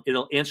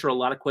 It'll answer a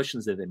lot of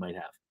questions that they might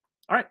have.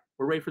 All right,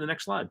 we're ready for the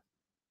next slide.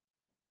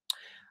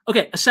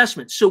 Okay,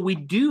 assessment. So we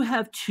do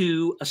have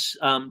two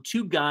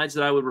guides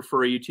that I would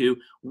refer you to.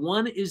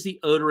 One is the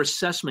odor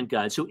assessment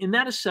guide. So in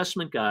that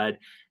assessment guide,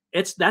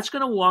 that's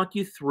going to walk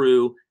you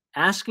through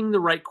asking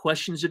the right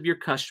questions of your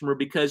customer,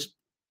 because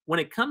when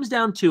it comes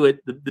down to it,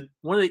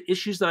 one of the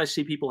issues that I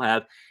see people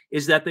have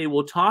is that they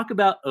will talk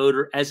about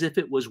odor as if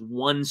it was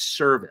one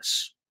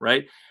service,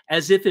 right?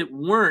 As if it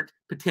weren't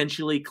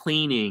potentially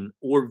cleaning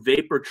or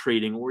vapor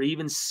treating or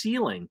even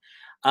sealing.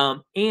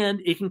 And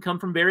it can come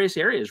from various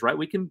areas, right?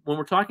 When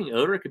we're talking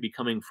odor, it could be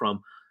coming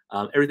from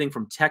everything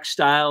from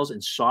textiles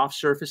and soft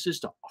surfaces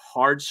to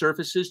hard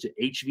surfaces to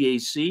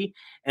HVAC,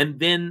 and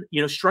then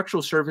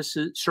structural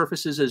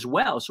surfaces as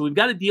well. So we've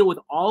got to deal with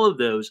all of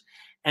those.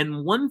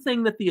 And one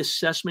thing that the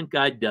assessment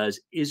guide does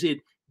is it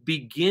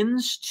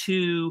begins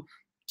to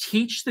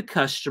teach the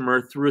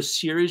customer through a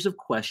series of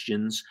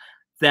questions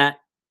that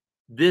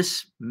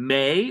this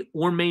may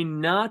or may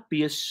not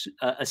be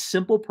a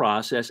simple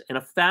process and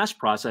a fast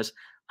process,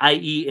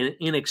 i.e. an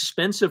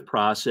inexpensive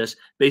process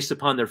based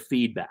upon their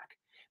feedback.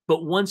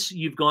 But once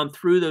you've gone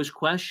through those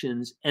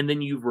questions and then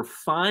you've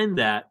refined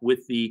that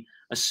with the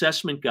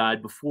assessment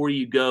guide before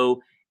you go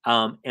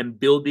and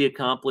build the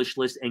accomplished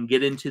list and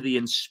get into the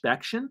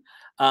inspection,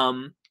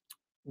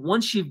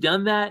 once you've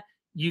done that,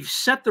 you've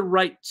set the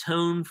right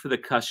tone for the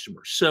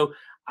customer. So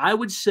I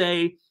would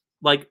say,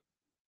 like,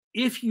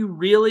 if you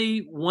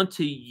really want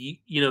to,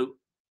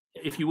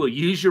 if you will,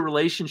 use your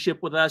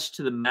relationship with us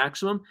to the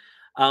maximum,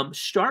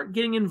 start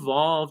getting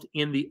involved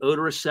in the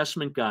odor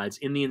assessment guides,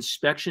 in the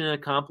inspection and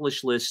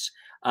accomplished lists.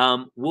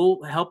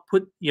 We'll help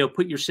put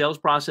your sales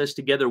process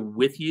together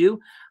with you.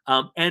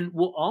 And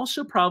we'll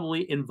also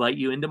probably invite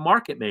you into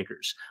Market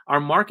Makers. Our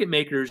Market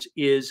Makers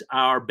is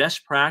our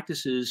best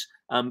practices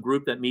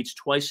group that meets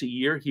twice a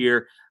year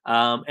here.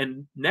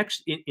 And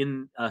next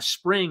in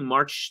spring,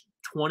 March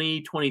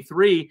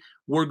 2023,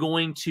 we're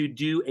going to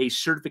do a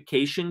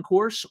certification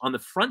course on the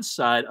front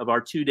side of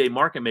our 2-day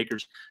Market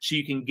Makers, so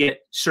you can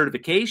get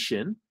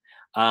certification.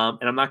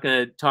 And I'm not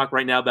going to talk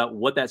right now about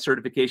what that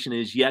certification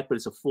is yet, but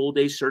it's a full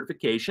day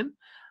certification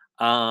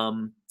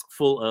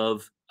full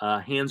of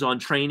hands-on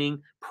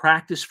training,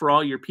 practice for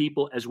all your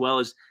people, as well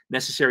as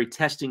necessary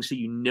testing so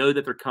you know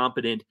that they're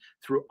competent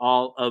through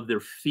all of their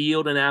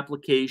field and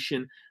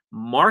application,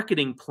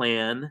 marketing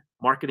planning,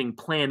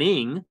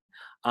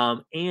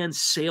 and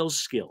sales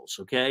skills.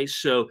 Okay,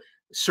 so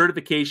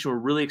certification we're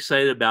really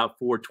excited about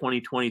for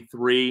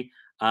 2023.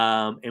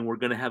 And we're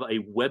going to have a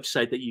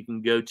website that you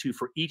can go to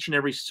for each and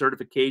every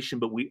certification,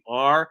 but we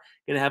are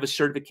going to have a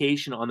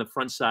certification on the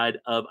front side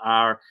of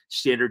our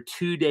standard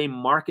 2-day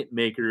Market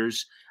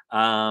Makers.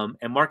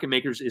 And Market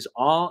Makers is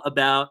all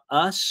about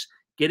us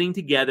getting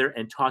together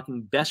and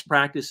talking best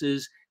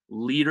practices,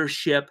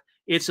 leadership.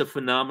 It's a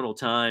phenomenal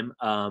time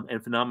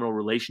and phenomenal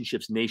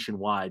relationships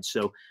nationwide.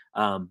 So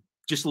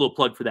just a little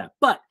plug for that.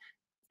 But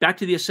back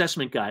to the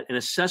assessment guide. An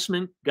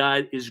assessment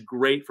guide is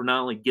great for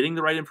not only getting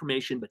the right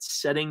information, but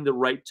setting the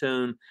right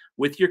tone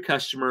with your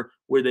customer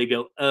where they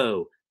go,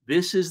 oh,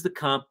 this is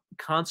the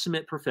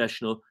consummate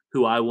professional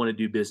who I want to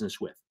do business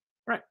with.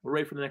 All right, we're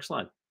ready for the next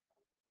slide.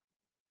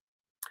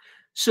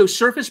 So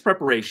surface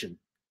preparation.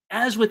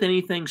 As with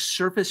anything,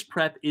 surface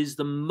prep is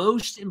the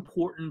most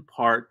important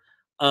part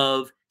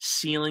of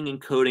sealing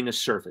and coating a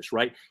surface,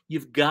 right?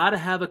 You've got to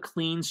have a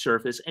clean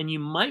surface, and you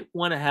might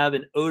want to have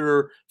an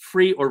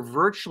odor-free or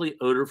virtually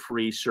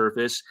odor-free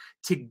surface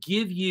to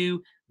give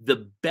you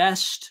the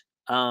best,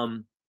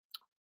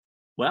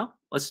 well,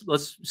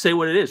 let's say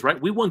what it is,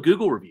 right? We want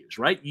Google reviews,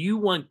 right? You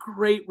want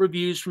great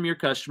reviews from your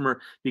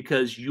customer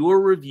because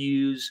your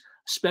reviews,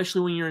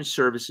 especially when you're in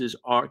services,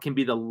 can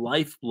be the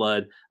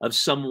lifeblood of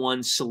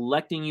someone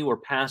selecting you or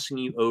passing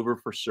you over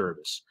for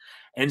service.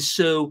 And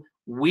so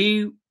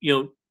we,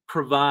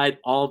 provide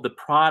all of the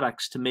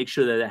products to make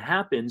sure that it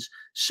happens.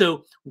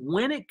 So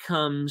when it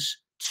comes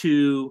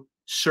to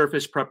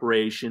surface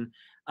preparation,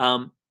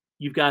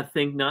 you've got to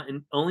think not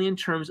only in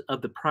terms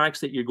of the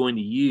products that you're going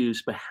to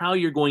use, but how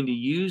you're going to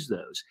use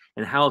those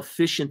and how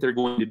efficient they're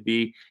going to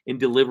be in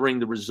delivering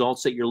the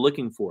results that you're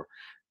looking for.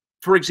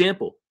 For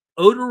example,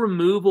 odor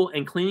removal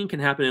and cleaning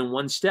can happen in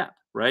one step,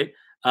 right?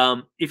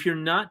 If you're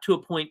not to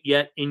a point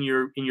yet in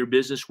your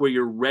business where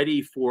you're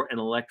ready for an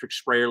electric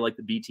sprayer like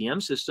the BTM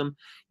system,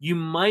 you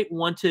might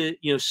want to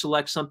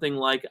select something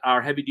like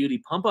our heavy duty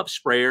pump up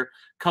sprayer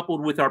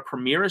coupled with our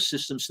Primera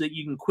system so that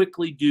you can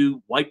quickly do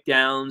wipe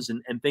downs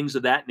and things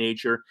of that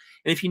nature.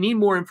 And if you need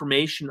more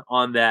information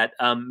on that,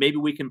 maybe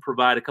we can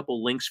provide a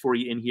couple links for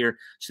you in here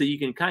so that you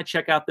can kind of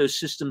check out those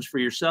systems for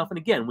yourself. And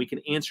again, we can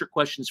answer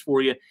questions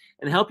for you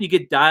and help you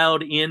get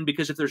dialed in,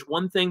 because if there's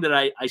one thing that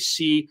I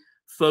see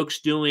folks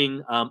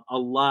doing a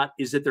lot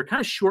is that they're kind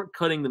of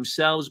shortcutting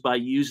themselves by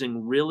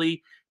using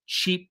really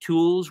cheap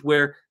tools,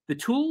 where the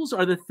tools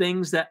are the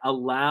things that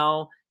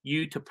allow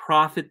you to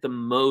profit the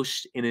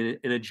most in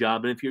a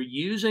job. And if you're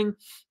using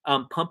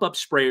pump up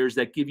sprayers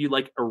that give you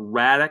like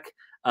erratic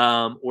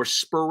or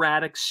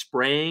sporadic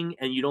spraying,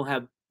 and you don't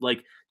have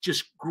like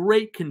just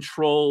great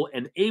control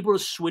and able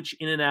to switch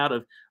in and out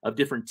of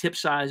different tip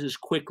sizes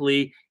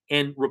quickly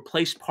and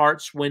replace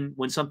parts when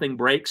something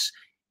breaks,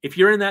 if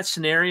you're in that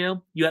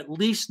scenario, you at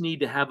least need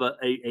to have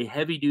a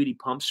heavy-duty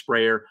pump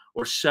sprayer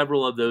or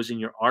several of those in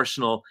your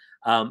arsenal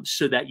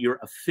so that you're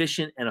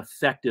efficient and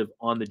effective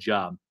on the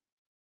job.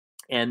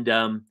 And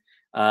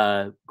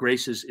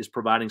Grace is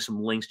providing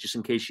some links just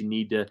in case you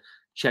need to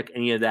check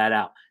any of that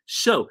out.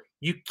 So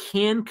you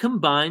can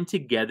combine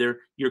together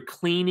your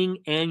cleaning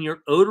and your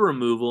odor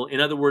removal. In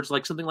other words,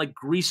 like something like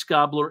Grease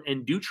Gobbler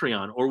and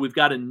Dutreon, or we've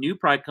got a new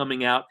product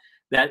coming out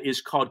that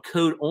is called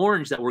Code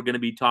Orange that we're going to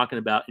be talking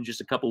about in just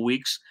a couple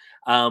weeks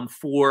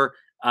for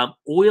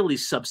oily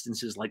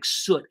substances like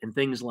soot and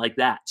things like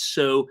that.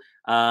 So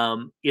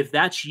if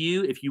that's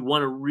you, if you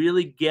want to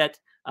really get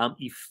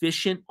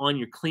efficient on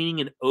your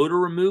cleaning and odor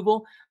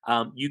removal,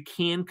 you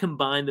can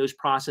combine those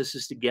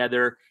processes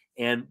together,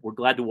 and we're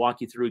glad to walk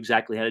you through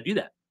exactly how to do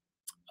that.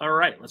 All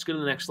right, let's go to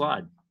the next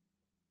slide.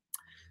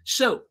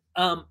 So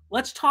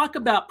let's talk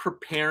about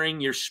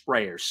preparing your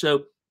sprayer.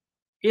 So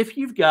if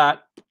you've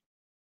got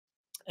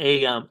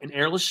an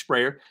airless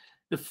sprayer,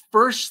 the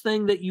first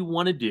thing that you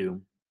want to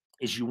do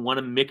is you want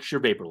to mix your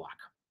vapor lock.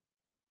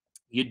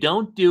 You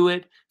don't do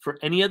it for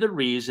any other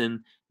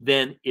reason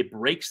than it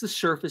breaks the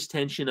surface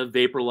tension of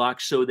vapor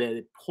lock so that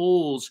it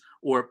pulls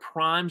or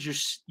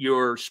primes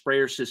your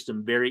sprayer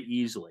system very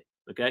easily.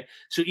 Okay,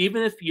 so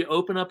even if you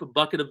open up a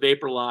bucket of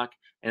vapor lock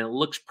and it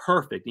looks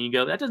perfect and you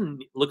go, that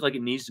doesn't look like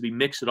it needs to be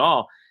mixed at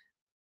all,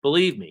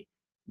 believe me,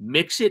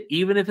 mix it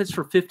even if it's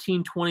for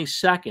 15-20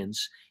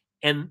 seconds,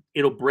 and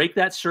it'll break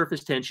that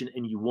surface tension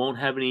and you won't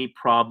have any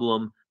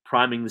problem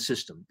priming the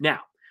system.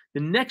 Now,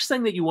 the next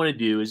thing that you want to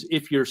do is,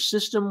 if your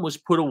system was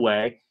put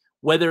away,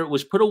 whether it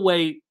was put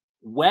away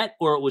wet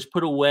or it was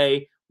put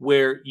away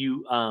where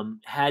you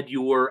had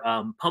your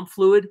pump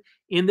fluid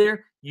in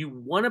there, you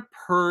want to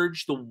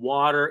purge the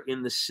water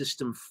in the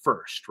system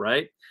first,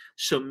 right?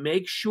 So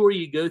make sure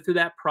you go through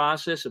that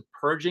process of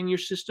purging your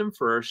system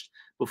first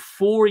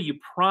before you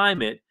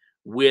prime it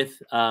with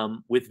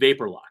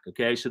vapor lock.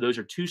 Okay, so those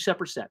are two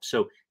separate steps.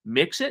 So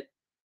mix it,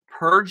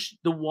 purge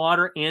the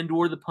water and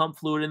or the pump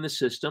fluid in the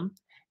system,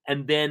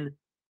 and then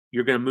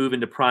you're going to move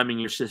into priming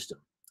your system.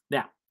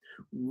 Now,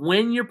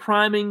 When you're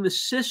priming the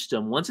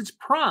system, once it's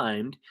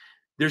primed,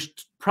 there's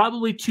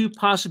probably two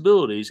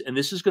possibilities, and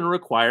this is going to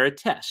require a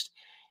test.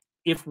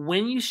 If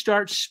when you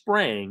start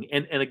spraying,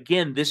 and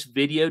again, this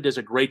video does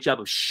a great job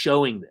of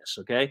showing this,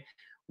 okay?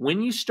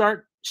 When you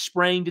start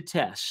spraying to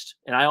test,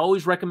 and I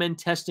always recommend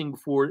testing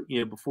before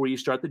you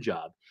start the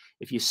job.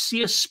 If you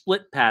see a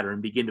split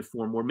pattern begin to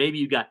form, where maybe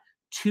you got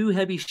two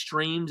heavy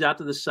streams out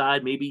to the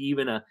side, maybe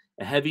even a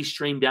heavy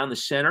stream down the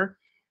center,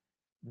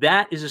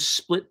 that is a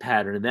split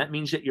pattern, and that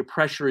means that your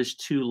pressure is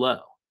too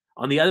low.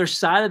 On the other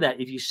side of that,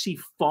 if you see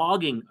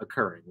fogging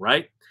occurring,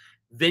 right,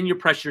 then your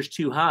pressure is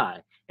too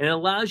high. And it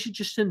allows you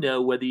just to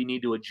know whether you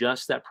need to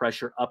adjust that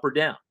pressure up or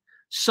down.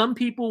 Some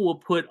people will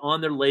put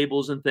on their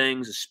labels and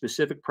things a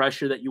specific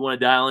pressure that you want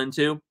to dial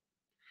into.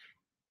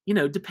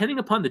 Depending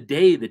upon the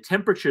day, the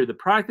temperature, the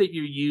product that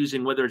you're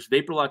using, whether it's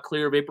VaporLock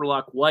Clear,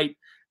 VaporLock White,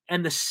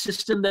 and the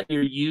system that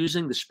you're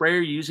using, the spray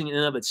you're using in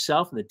and of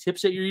itself, and the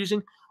tips that you're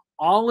using,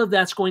 all of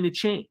that's going to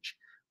change.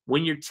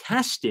 When you're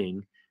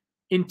testing,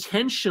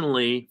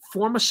 intentionally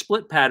form a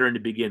split pattern to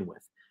begin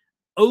with.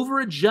 Over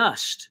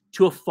adjust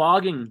to a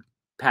fogging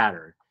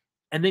pattern,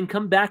 and then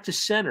come back to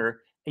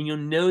center, and you'll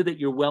know that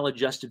you're well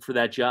adjusted for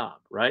that job,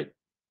 right?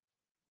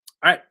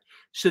 All right,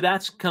 so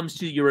that comes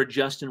to your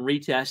adjust and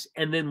retest.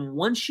 And then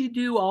once you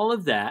do all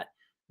of that,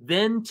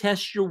 then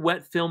test your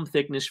wet film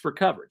thickness for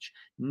coverage.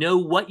 Know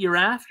what you're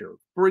after.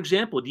 For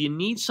example, do you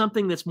need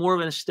something that's more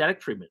of an aesthetic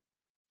treatment?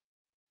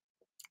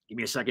 Give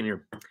me a second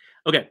here.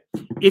 Okay,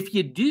 if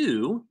you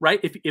do, right,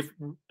 if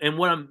and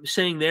what I'm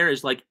saying there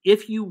is, like,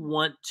 if you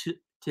want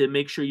to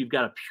make sure you've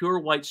got a pure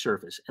white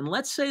surface, and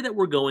let's say that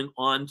we're going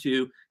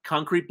onto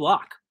concrete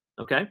block,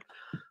 okay?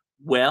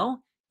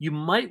 Well, you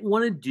might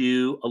want to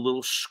do a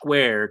little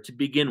square to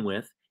begin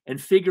with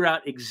and figure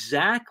out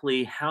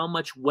exactly how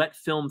much wet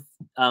film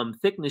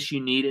thickness you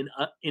need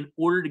in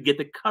order to get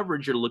the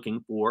coverage you're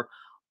looking for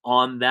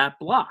on that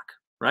block,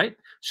 right?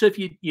 So if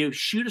you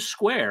shoot a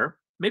square,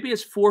 maybe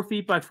it's 4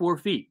 feet by 4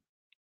 feet,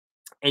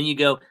 and you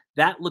go,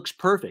 that looks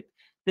perfect.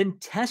 Then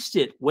test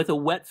it with a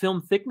wet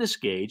film thickness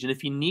gauge. And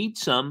if you need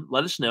some,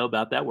 let us know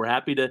about that. We're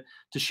happy to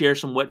share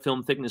some wet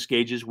film thickness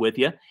gauges with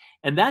you.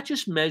 And that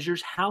just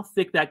measures how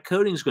thick that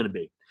coating is going to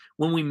be.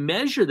 When we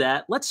measure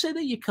that, let's say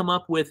that you come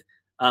up with,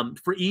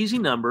 for easy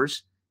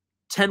numbers,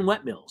 10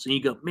 wet mils. And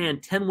you go,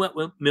 man, 10 wet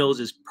mils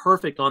is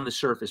perfect on the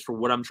surface for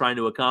what I'm trying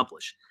to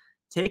accomplish.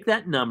 Take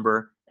that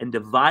number and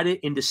divide it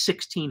into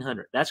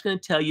 1,600. That's going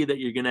to tell you that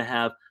you're going to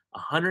have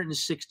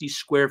 160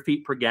 square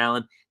feet per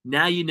gallon.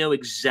 Now you know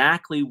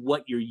exactly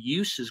what your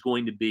use is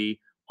going to be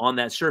on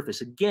that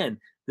surface. Again,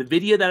 the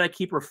video that I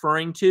keep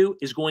referring to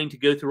is going to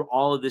go through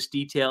all of this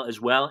detail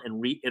as well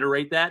and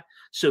reiterate that.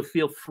 So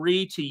feel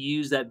free to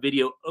use that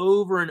video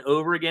over and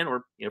over again,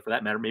 or for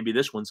that matter, maybe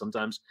this one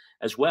sometimes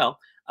as well,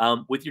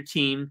 with your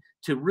team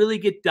to really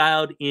get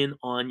dialed in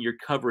on your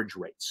coverage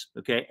rates,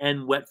 okay,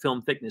 and wet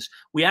film thickness.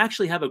 We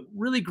actually have a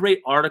really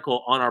great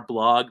article on our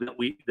blog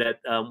that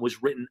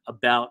was written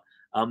about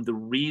the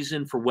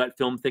reason for wet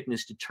film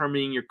thickness,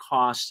 determining your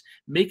costs,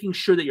 making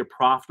sure that you're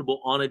profitable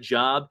on a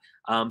job.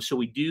 So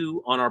we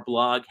do on our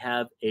blog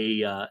have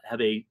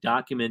a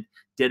document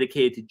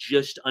dedicated to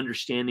just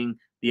understanding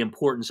the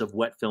importance of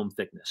wet film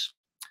thickness.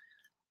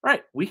 All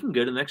right, we can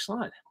go to the next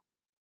slide.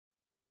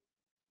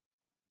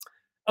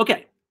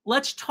 Okay,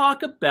 let's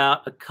talk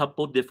about a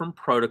couple different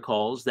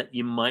protocols that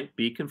you might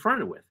be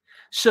confronted with.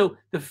 So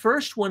the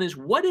first one is,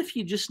 what if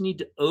you just need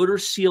to odor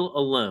seal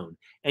alone,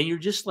 and you're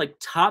just like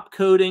top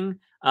coating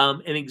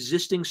an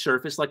existing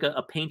surface, like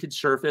a painted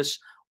surface,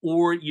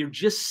 or you're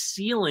just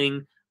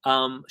sealing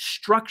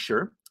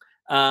structure,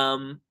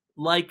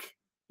 like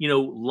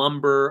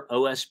lumber,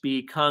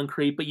 OSB,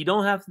 concrete, but you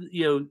don't have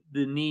the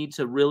need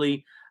to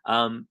really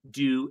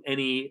do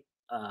any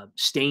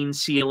stain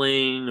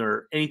sealing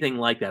or anything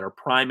like that, or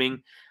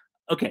priming.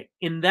 Okay,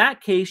 in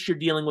that case, you're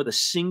dealing with a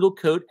single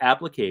coat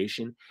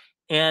application,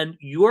 and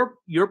your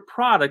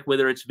product,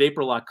 whether it's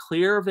VaporLock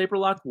Clear or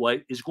VaporLock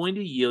White, is going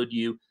to yield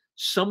you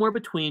somewhere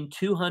between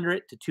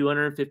 200 to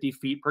 250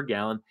 feet per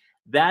gallon.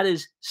 That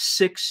is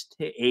 6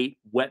 to 8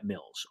 wet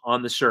mils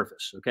on the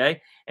surface,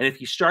 okay? And if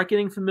you start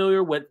getting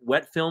familiar with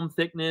wet film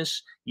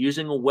thickness,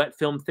 using a wet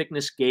film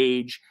thickness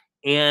gauge,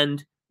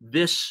 and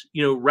this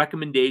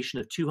recommendation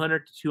of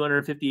 200 to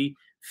 250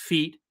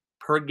 feet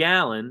per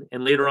gallon,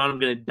 and later on I'm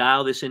going to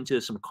dial this into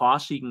some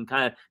costs so you can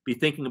kind of be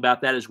thinking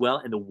about that as well,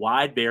 and the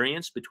wide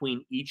variance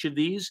between each of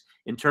these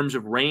in terms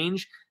of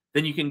range,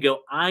 then you can go,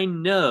 I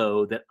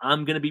know that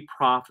I'm going to be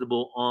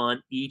profitable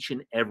on each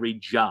and every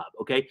job,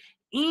 okay?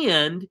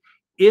 And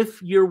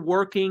if you're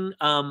working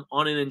on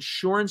an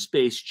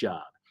insurance-based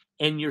job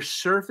and your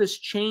surface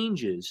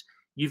changes,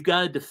 you've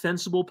got a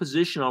defensible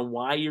position on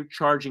why you're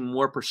charging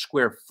more per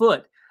square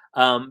foot,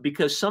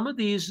 because some of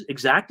these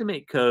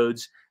Xactimate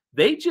codes,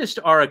 they just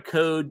are a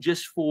code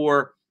just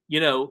for,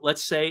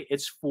 let's say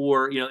it's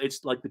for,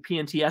 it's like the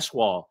PNTS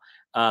wall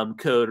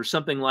code or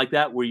something like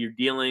that, where you're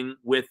dealing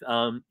with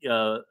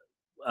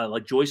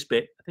like joist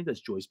bay. I think that's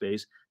joist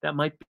bays. That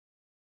might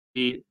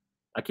be,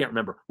 I can't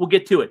remember. We'll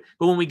get to it.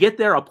 But when we get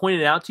there, I'll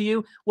point it out to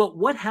you. Well,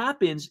 what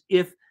happens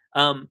if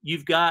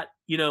you've got,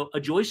 a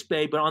joist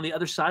bay, but on the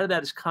other side of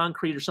that is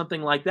concrete or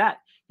something like that.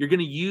 You're going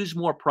to use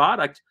more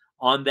product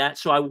on that.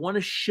 So I want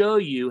to show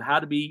you how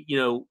to be,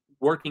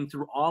 working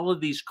through all of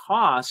these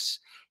costs,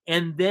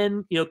 and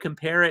then,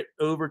 compare it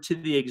over to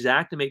the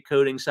Xactimate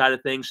coating side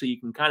of things so you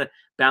can kind of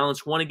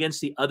balance one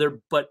against the other.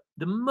 But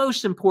the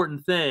most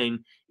important thing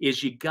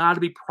is you got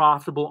to be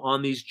profitable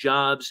on these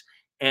jobs,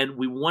 and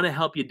we want to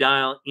help you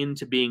dial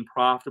into being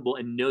profitable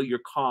and know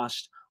your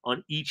cost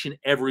on each and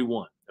every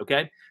one.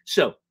 Okay.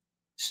 So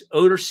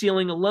odor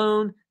sealing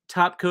alone,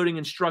 top coating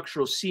and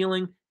structural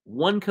sealing,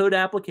 one coat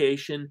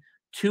application,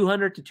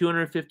 200 to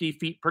 250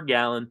 feet per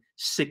gallon,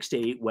 6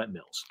 to 8 wet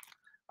mills.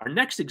 Our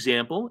next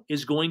example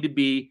is going to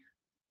be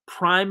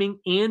priming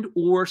and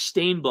or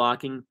stain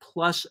blocking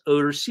plus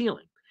odor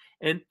sealing.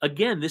 And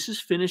again, this is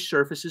finished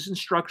surfaces and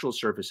structural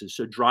surfaces.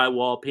 So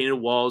drywall, painted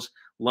walls,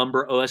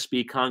 lumber,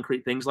 OSB,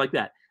 concrete, things like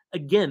that.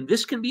 Again,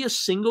 this can be a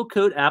single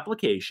coat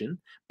application,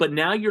 but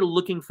now you're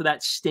looking for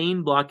that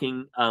stain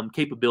blocking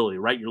capability,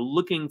 right? You're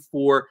looking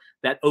for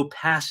that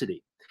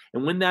opacity.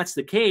 And when that's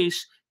the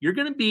case, you're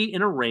going to be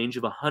in a range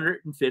of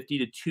 150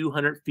 to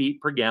 200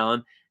 feet per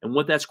gallon. And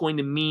what that's going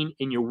to mean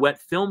in your wet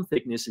film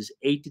thickness is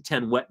 8 to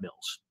 10 wet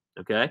mills.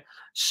 Okay.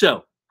 So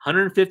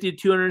 150 to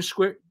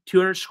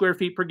 200 square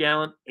feet per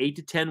gallon, 8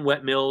 to 10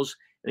 wet mills.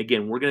 And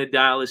again, we're going to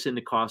dial this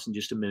into cost in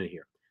just a minute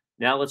here.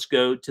 Now let's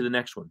go to the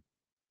next one.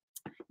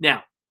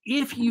 Now,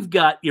 if you've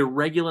got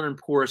irregular and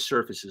porous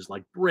surfaces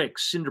like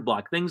bricks, cinder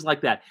block, things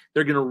like that,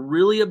 they're going to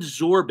really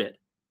absorb it,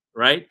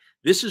 right?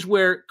 This is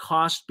where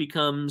cost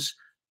becomes,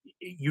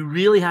 you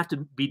really have to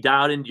be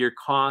dialed into your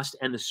cost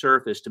and the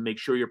surface to make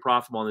sure you're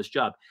profitable on this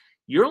job.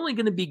 You're only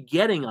going to be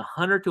getting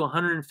 100 to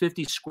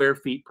 150 square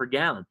feet per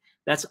gallon.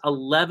 That's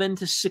 11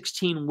 to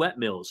 16 wet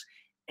mills.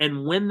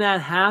 And when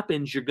that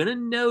happens, you're going to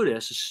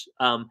notice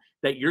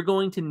that you're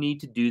going to need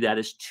to do that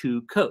as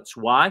 2 coats.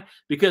 Why?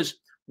 Because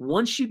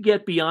once you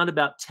get beyond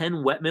about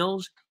 10 wet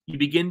mills, you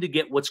begin to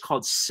get what's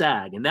called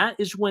sag. And that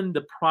is when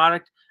the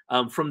product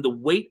from the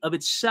weight of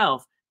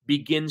itself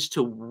begins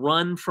to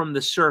run from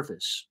the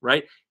surface,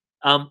 right?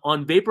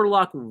 On Vapor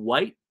Lock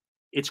White,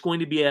 it's going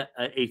to be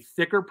a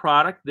thicker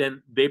product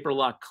than Vapor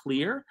Lock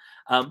Clear.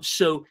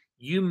 So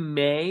you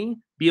may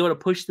be able to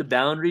push the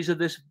boundaries of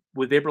this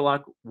with Vapor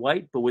Lock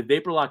White, but with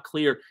Vapor Lock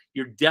Clear,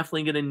 you're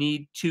definitely going to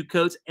need 2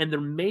 coats. And there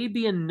may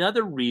be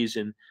another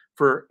reason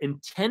for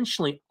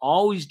intentionally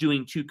always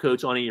doing 2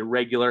 coats on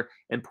irregular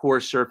and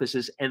porous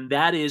surfaces. And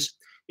that is,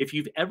 if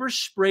you've ever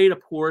sprayed a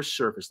porous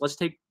surface, let's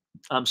take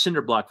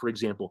cinder block, for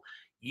example,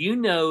 you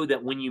know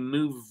that when you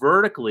move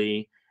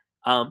vertically,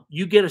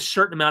 you get a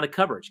certain amount of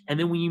coverage. And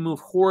then when you move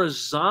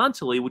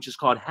horizontally, which is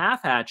called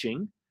half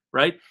hatching,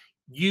 right,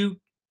 you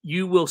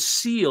will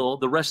seal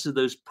the rest of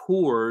those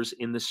pores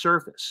in the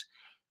surface.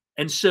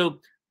 And so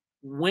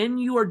when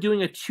you are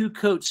doing a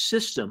 2-coat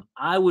system,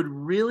 I would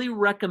really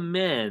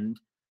recommend,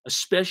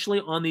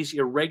 especially on these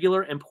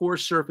irregular and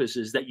porous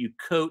surfaces, that you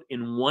coat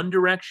in one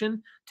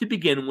direction to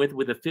begin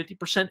with a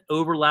 50%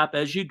 overlap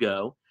as you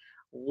go.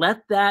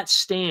 Let that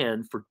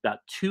stand for about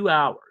 2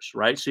 hours,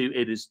 right? So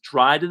it is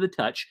dry to the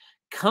touch.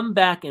 Come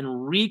back and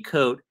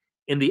recoat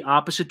in the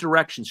opposite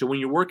direction. So when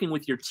you're working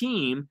with your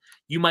team,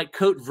 you might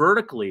coat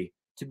vertically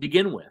to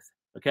begin with,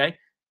 okay?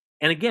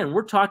 And again,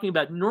 we're talking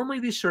about, normally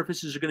these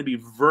surfaces are going to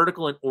be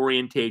vertical in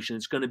orientation.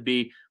 It's going to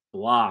be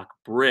block,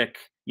 brick,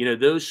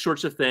 those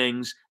sorts of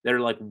things that are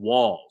like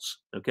walls,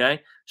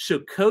 okay? So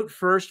coat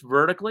first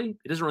vertically.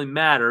 It doesn't really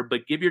matter,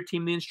 but give your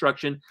team the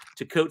instruction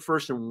to coat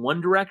first in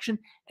one direction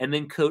and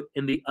then coat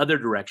in the other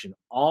direction,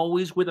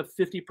 always with a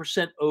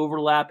 50%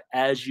 overlap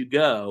as you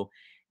go.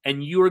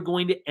 And you are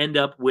going to end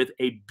up with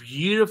a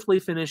beautifully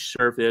finished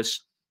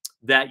surface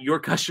that your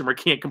customer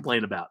can't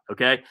complain about,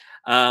 okay?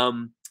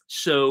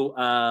 So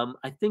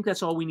I think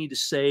that's all we need to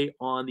say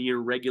on the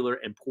irregular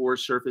and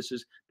porous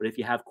surfaces. But if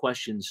you have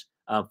questions,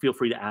 feel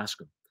free to ask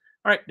them.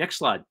 All right, next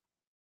slide.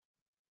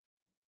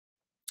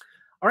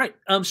 All right,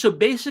 so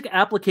basic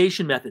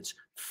application methods.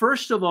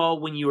 First of all,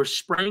 when you are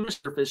spraying a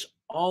surface,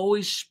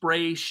 always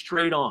spray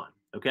straight on,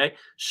 okay?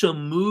 So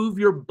move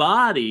your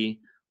body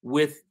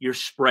with your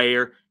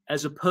sprayer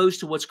as opposed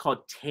to what's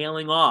called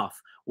tailing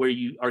off, where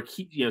you are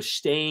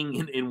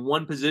staying in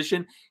one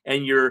position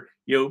and you're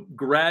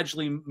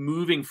gradually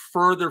moving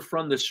further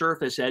from the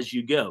surface as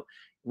you go.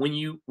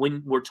 When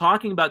we're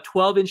talking about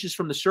 12 inches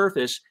from the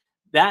surface,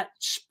 that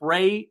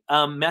spray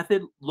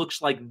method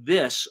looks like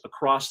this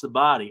across the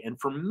body. And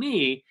for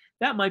me,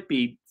 that might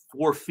be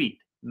 4 feet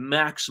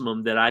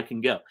maximum that I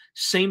can go.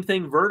 Same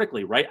thing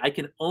vertically, right? I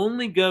can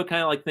only go,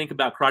 kind of like, think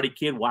about Karate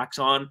Kid, wax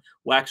on,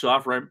 wax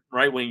off,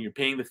 right when you're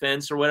painting the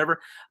fence or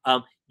whatever.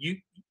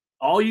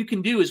 All you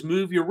can do is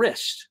move your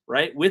wrist,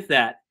 right, with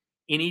that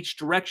in each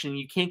direction.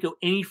 You can't go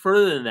any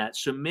further than that.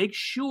 So make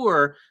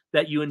sure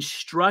that you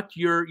instruct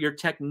your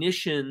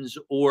technicians,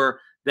 or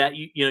that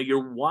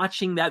you're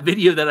watching that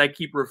video that I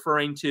keep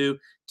referring to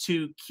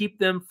keep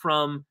them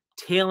from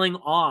tailing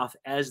off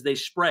as they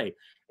spray.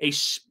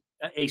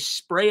 A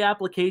spray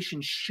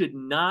application should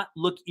not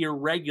look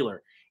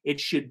irregular. It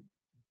should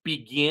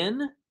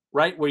begin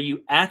right, where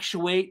you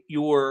actuate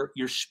your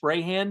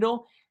spray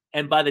handle,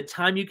 and by the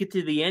time you get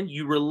to the end,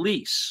 you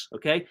release,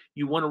 okay?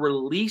 You want to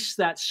release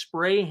that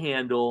spray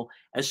handle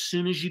as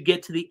soon as you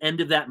get to the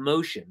end of that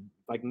motion.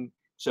 If I can,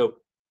 so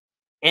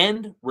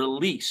end,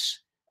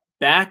 release,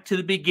 back to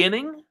the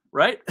beginning,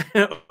 right?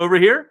 Over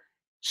here,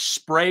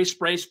 spray,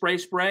 spray, spray,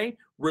 spray,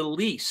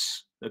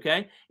 release,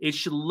 okay? It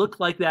should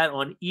look like that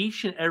on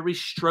each and every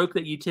stroke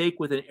that you take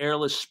with an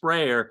airless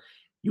sprayer.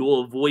 You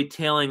will avoid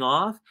tailing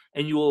off,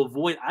 and you will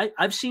avoid,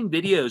 I've seen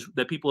videos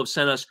that people have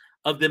sent us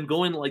of them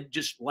going like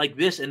just like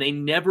this, and they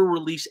never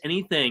release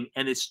anything,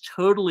 and it's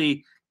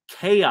totally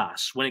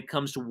chaos when it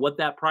comes to what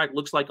that product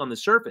looks like on the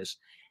surface.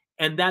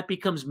 And that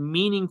becomes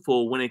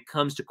meaningful when it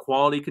comes to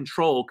quality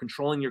control,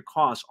 controlling your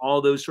costs, all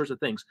those sorts of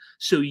things.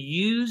 So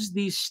use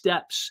these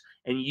steps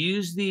and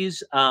use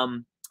these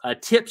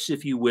tips,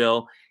 if you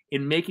will,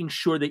 in making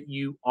sure that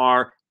you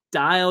are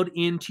dialed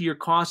into your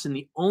costs. And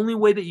the only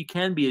way that you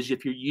can be is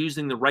if you're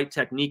using the right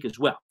technique as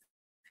well.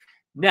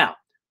 Now,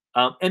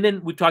 and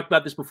then we've talked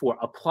about this before,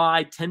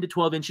 apply 10 to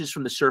 12 inches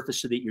from the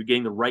surface so that you're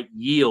getting the right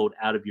yield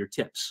out of your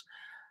tips.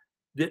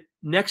 The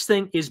next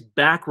thing is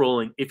back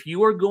rolling. If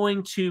you are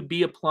going to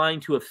be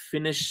applying to a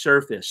finished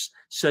surface,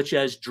 such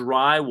as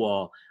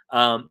drywall,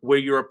 where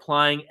you're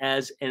applying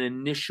as an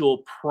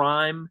initial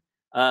prime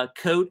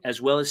coat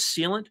as well as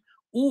sealant,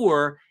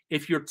 or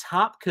if you're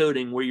top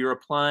coating where you're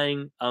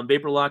applying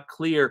Vapor Lock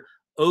Clear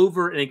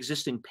over an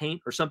existing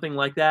paint or something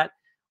like that,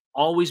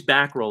 always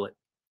back roll it.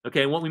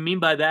 Okay, and what we mean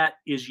by that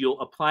is you'll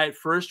apply it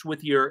first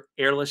with your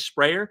airless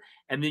sprayer,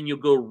 and then you'll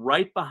go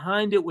right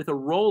behind it with a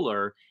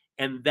roller,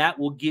 and that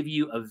will give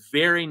you a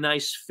very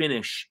nice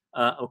finish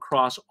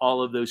across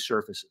all of those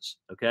surfaces,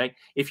 okay?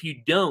 If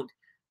you don't,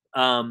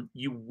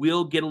 you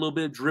will get a little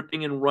bit of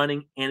dripping and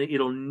running, and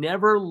it'll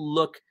never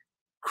look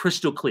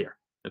crystal clear,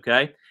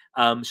 okay?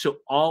 So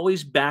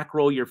always back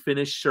roll your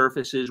finished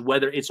surfaces,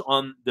 whether it's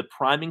on the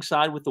priming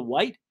side with the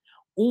white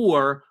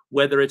or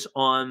whether it's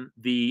on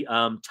the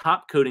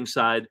top coating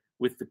side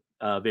with the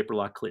Vapor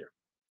Lock Clear.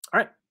 All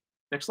right,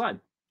 next slide.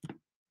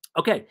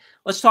 Okay,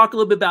 let's talk a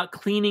little bit about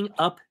cleaning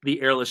up the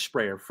airless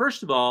sprayer.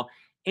 First of all,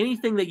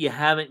 anything that you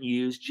haven't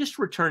used, just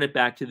return it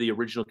back to the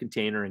original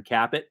container and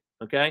cap it.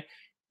 Okay,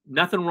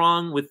 nothing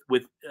wrong with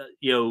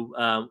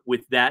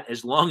that,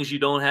 as long as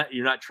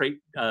you're not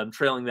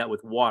trailing that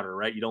with water,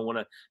 right? You don't want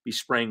to be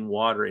spraying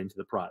water into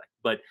the product,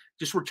 but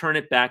just return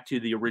it back to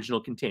the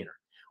original container.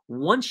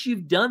 Once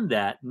you've done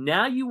that,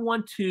 now you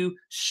want to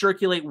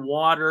circulate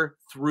water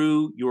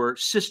through your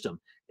system.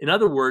 In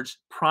other words,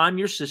 prime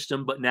your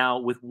system, but now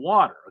with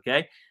water,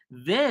 okay?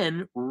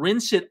 Then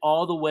rinse it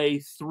all the way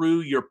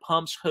through your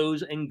pumps,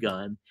 hose, and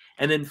gun,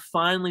 and then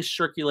finally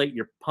circulate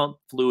your pump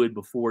fluid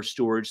before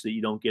storage so that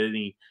you don't get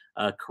any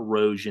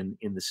corrosion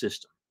in the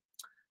system.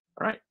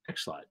 All right,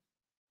 next slide.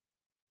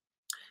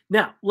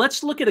 Now,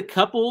 let's look at a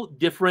couple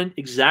different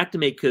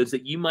Xactimate codes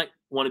that you might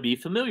want to be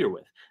familiar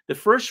with. The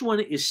first one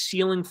is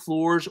sealing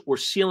floors or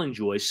sealing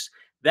joists.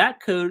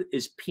 That code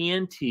is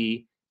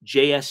PNT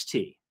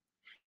JST.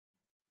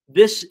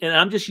 This, and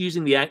I'm just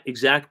using the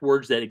exact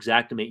words that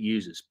Xactimate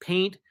uses.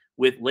 Paint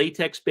with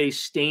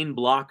latex-based stain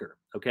blocker,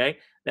 okay?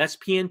 That's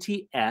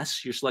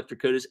PNT-S. Your selector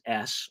code is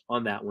S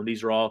on that one.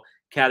 These are all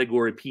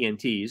category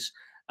PNTs,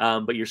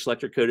 but your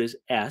selector code is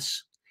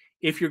S.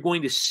 If you're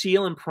going to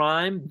seal and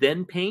prime,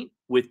 then paint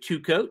with 2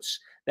 coats,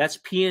 that's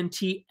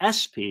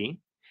PNT-SP.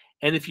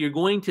 And if you're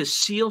going to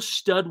seal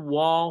stud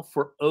wall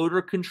for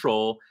odor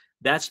control,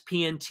 that's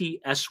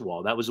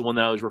PNT-S-Wall. That was the one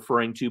that I was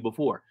referring to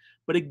before.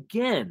 But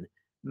again,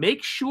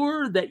 make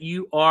sure that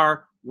you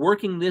are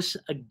working this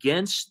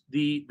against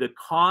the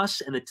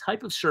costs and the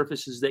type of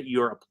surfaces that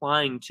you're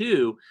applying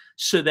to,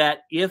 so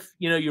that if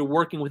you're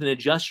working with an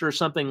adjuster or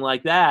something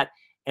like that,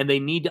 and they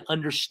need to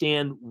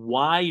understand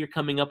why you're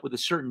coming up with a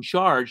certain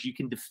charge, you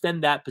can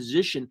defend that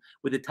position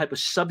with the type of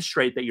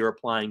substrate that you're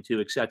applying to,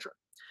 etc.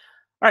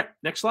 All right,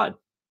 next slide.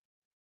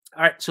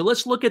 All right, so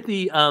let's look at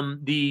the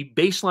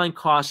baseline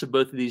costs of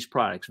both of these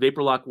products.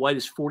 Vapor Lock White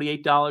is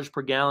 $48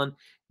 per gallon.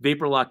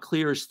 Vapor Lock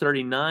Clear is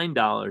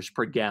 $39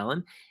 per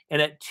gallon.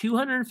 And at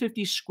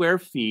 250 square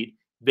feet,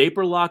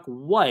 Vapor Lock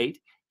White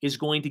is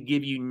going to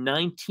give you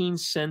 19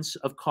 cents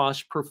of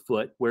cost per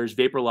foot, whereas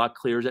Vapor Lock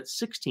Clear is at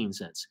 16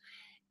 cents.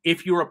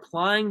 If you're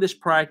applying this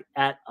product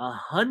at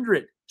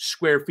 100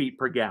 square feet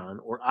per gallon,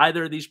 or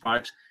either of these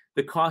products,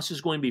 the cost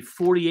is going to be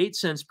 48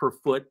 cents per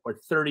foot or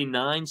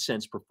 39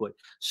 cents per foot.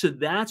 So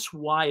that's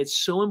why it's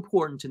so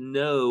important to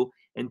know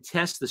and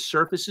test the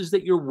surfaces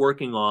that you're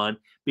working on,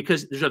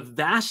 because there's a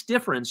vast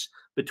difference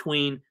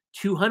between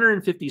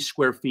 250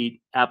 square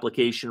feet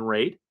application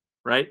rate,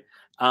 right,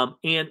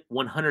 and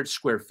 100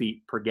 square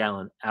feet per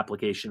gallon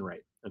application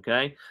rate,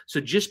 okay? So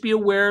just be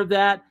aware of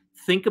that.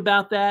 Think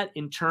about that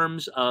in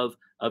terms of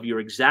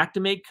your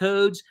Xactimate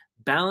codes.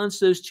 Balance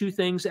those two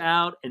things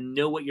out and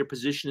know what your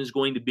position is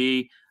going to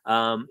be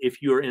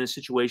if you're in a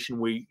situation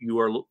where you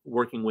are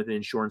working with an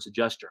insurance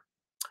adjuster.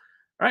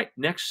 All right,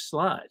 next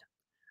slide.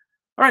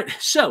 All right,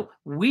 so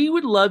we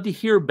would love to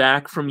hear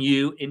back from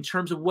you in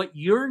terms of what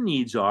your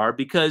needs are,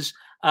 because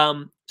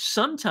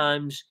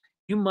sometimes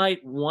you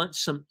might want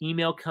some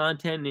email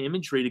content and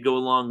imagery to go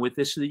along with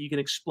this so that you can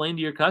explain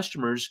to your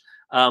customers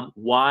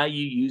why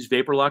you use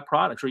VaporLock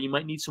products, or you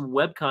might need some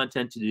web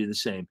content to do the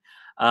same.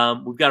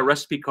 We've got a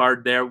recipe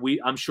card there.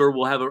 I'm sure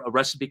we'll have a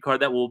recipe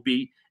card that will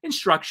be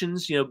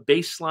instructions,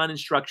 baseline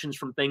instructions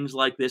from things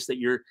like this that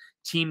your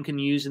team can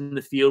use in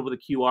the field with a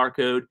QR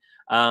code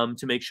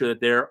to make sure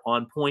that they're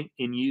on point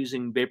in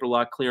using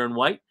VaporLock Clear and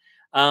White.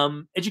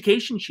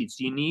 Education sheets.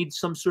 Do you need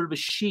some sort of a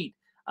sheet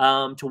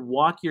to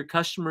walk your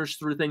customers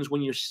through things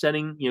when you're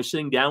sitting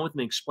down with them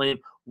and explain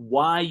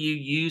why you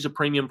use a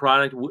premium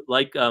product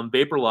like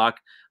VaporLock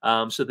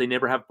so they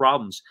never have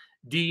problems?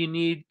 Do you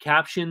need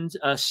captioned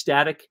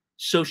static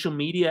social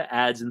media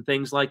ads and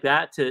things like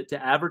that to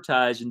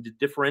advertise and to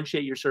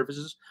differentiate your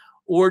services?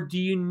 Or do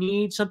you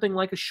need something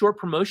like a short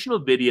promotional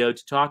video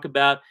to talk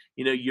about,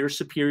 your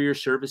superior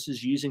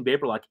services using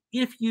VaporLock?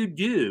 If you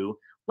do,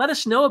 let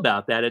us know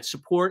about that at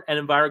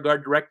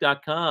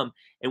support@EnviroGuardDirect.com,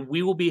 and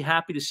we will be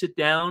happy to sit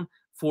down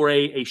for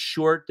a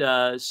short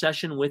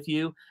session with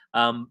you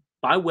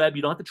by web.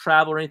 You don't have to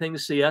travel or anything to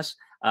see us.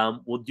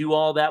 We'll do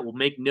all that. We'll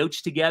make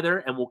notes together,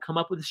 and we'll come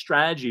up with a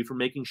strategy for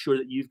making sure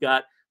that you've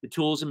got the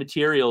tools and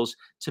materials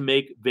to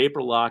make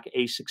VaporLock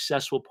a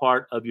successful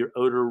part of your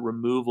odor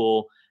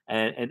removal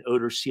and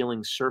odor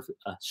sealing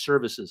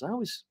services. I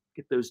always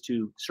get those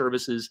two,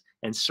 services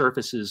and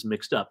surfaces,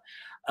 mixed up.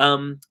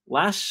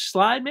 Last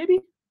slide, maybe?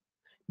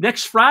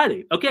 Next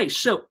Friday. Okay,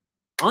 so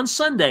on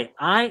Sunday,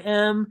 I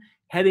am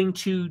heading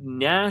to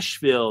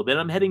Nashville. Then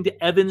I'm heading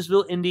to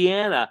Evansville,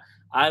 Indiana.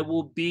 I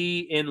will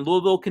be in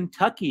Louisville,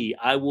 Kentucky.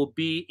 I will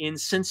be in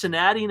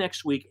Cincinnati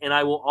next week, and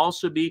I will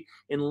also be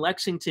in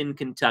Lexington,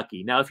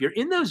 Kentucky. Now, if you're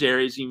in those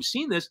areas and you've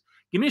seen this,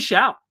 give me a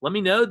shout. Let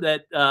me know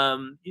that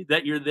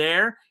that you're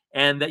there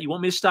and that you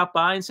want me to stop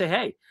by and say,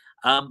 hey.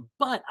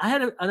 But I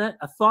had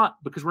a thought,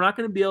 because we're not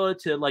going to be able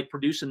to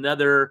produce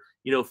another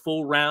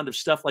full round of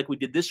stuff like we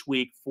did this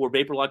week for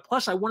VaporLock.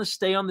 Plus, I want to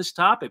stay on this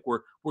topic.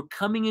 We're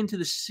coming into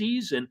the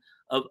season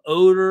of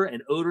odor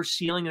and odor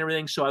sealing and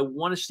everything, so I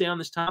want to stay on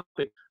this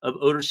topic of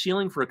odor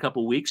sealing for a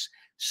couple weeks.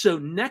 So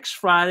next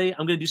Friday,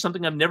 I'm going to do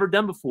something I've never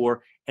done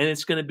before, and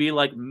it's going to be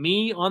like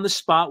me on the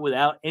spot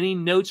without any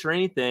notes or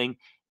anything.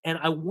 And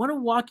I want to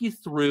walk you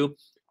through,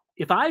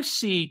 if I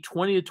see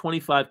 20 to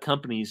 25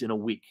 companies in a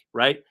week,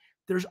 right?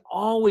 There's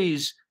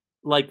always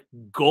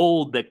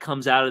gold that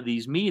comes out of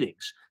these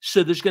meetings. So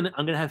I'm going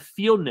to have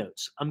field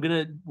notes.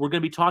 We're going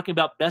to be talking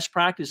about best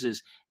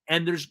practices,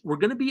 and we're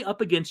going to be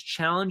up against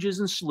challenges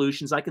and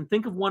solutions. I can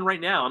think of one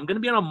right now. I'm going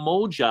to be on a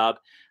mold job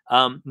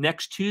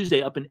next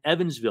Tuesday up in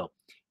Evansville.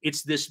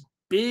 It's this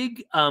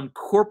big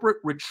corporate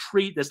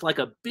retreat that's like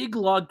a big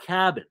log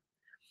cabin.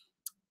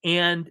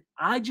 And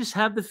I just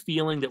have the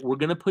feeling that we're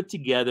going to put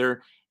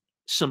together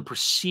some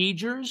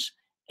procedures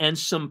and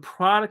some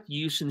product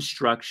use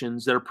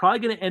instructions that are probably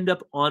going to end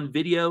up on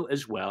video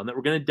as well, and that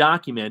we're going to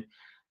document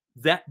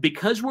that,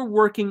 because we're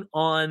working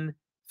on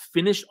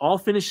all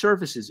finished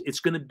surfaces. It's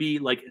going to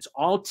be it's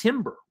all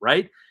timber,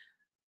 right?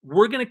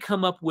 We're going to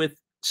come up with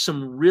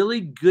some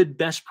really good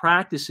best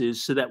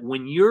practices so that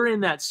when you're in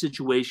that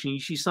situation,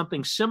 you see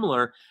something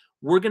similar,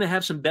 we're going to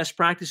have some best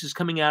practices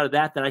coming out of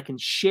that I can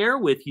share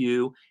with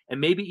you,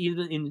 and maybe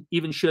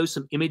even show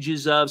some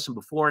images of some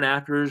before and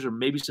afters, or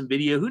maybe some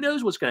video. Who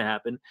knows what's going to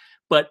happen?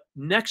 But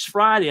next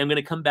Friday, I'm going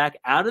to come back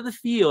out of the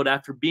field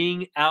after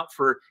being out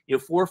for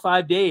 4 or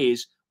 5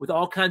 days with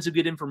all kinds of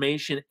good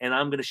information, and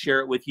I'm going to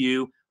share it with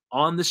you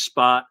on the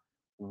spot,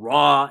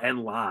 raw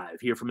and live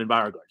here from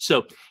EnviroGuard.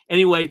 So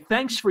anyway,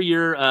 thanks for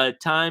your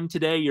time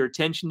today, your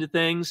attention to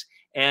things.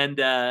 And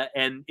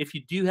if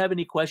you do have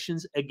any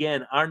questions,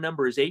 again, our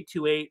number is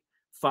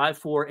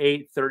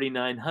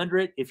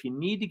 828-548-3900. If you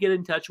need to get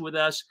in touch with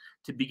us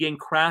to begin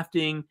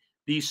crafting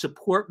these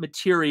support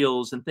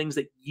materials and things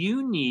that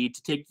you need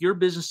to take your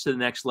business to the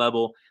next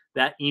level,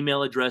 that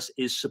email address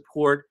is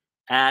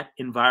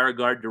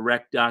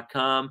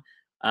support@EnviroGuardDirect.com.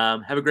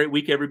 Have a great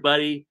week,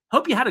 everybody.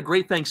 Hope you had a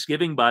great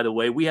Thanksgiving, by the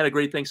way. We had a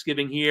great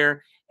Thanksgiving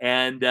here.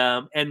 And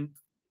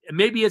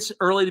maybe it's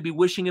early to be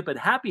wishing it, but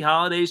happy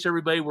holidays to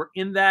everybody. We're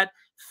in that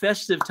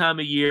festive time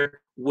of year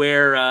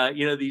where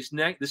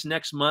this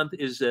next month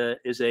is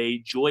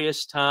a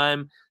joyous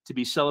time to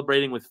be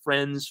celebrating with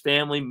friends,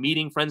 family,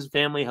 meeting friends and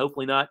family.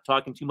 Hopefully not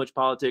talking too much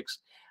politics.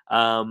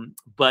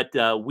 But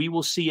we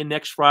will see you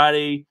next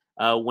Friday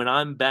when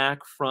I'm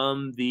back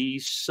from the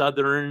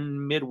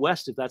southern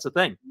Midwest, if that's a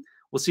thing.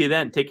 We'll see you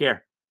then. Take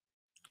care.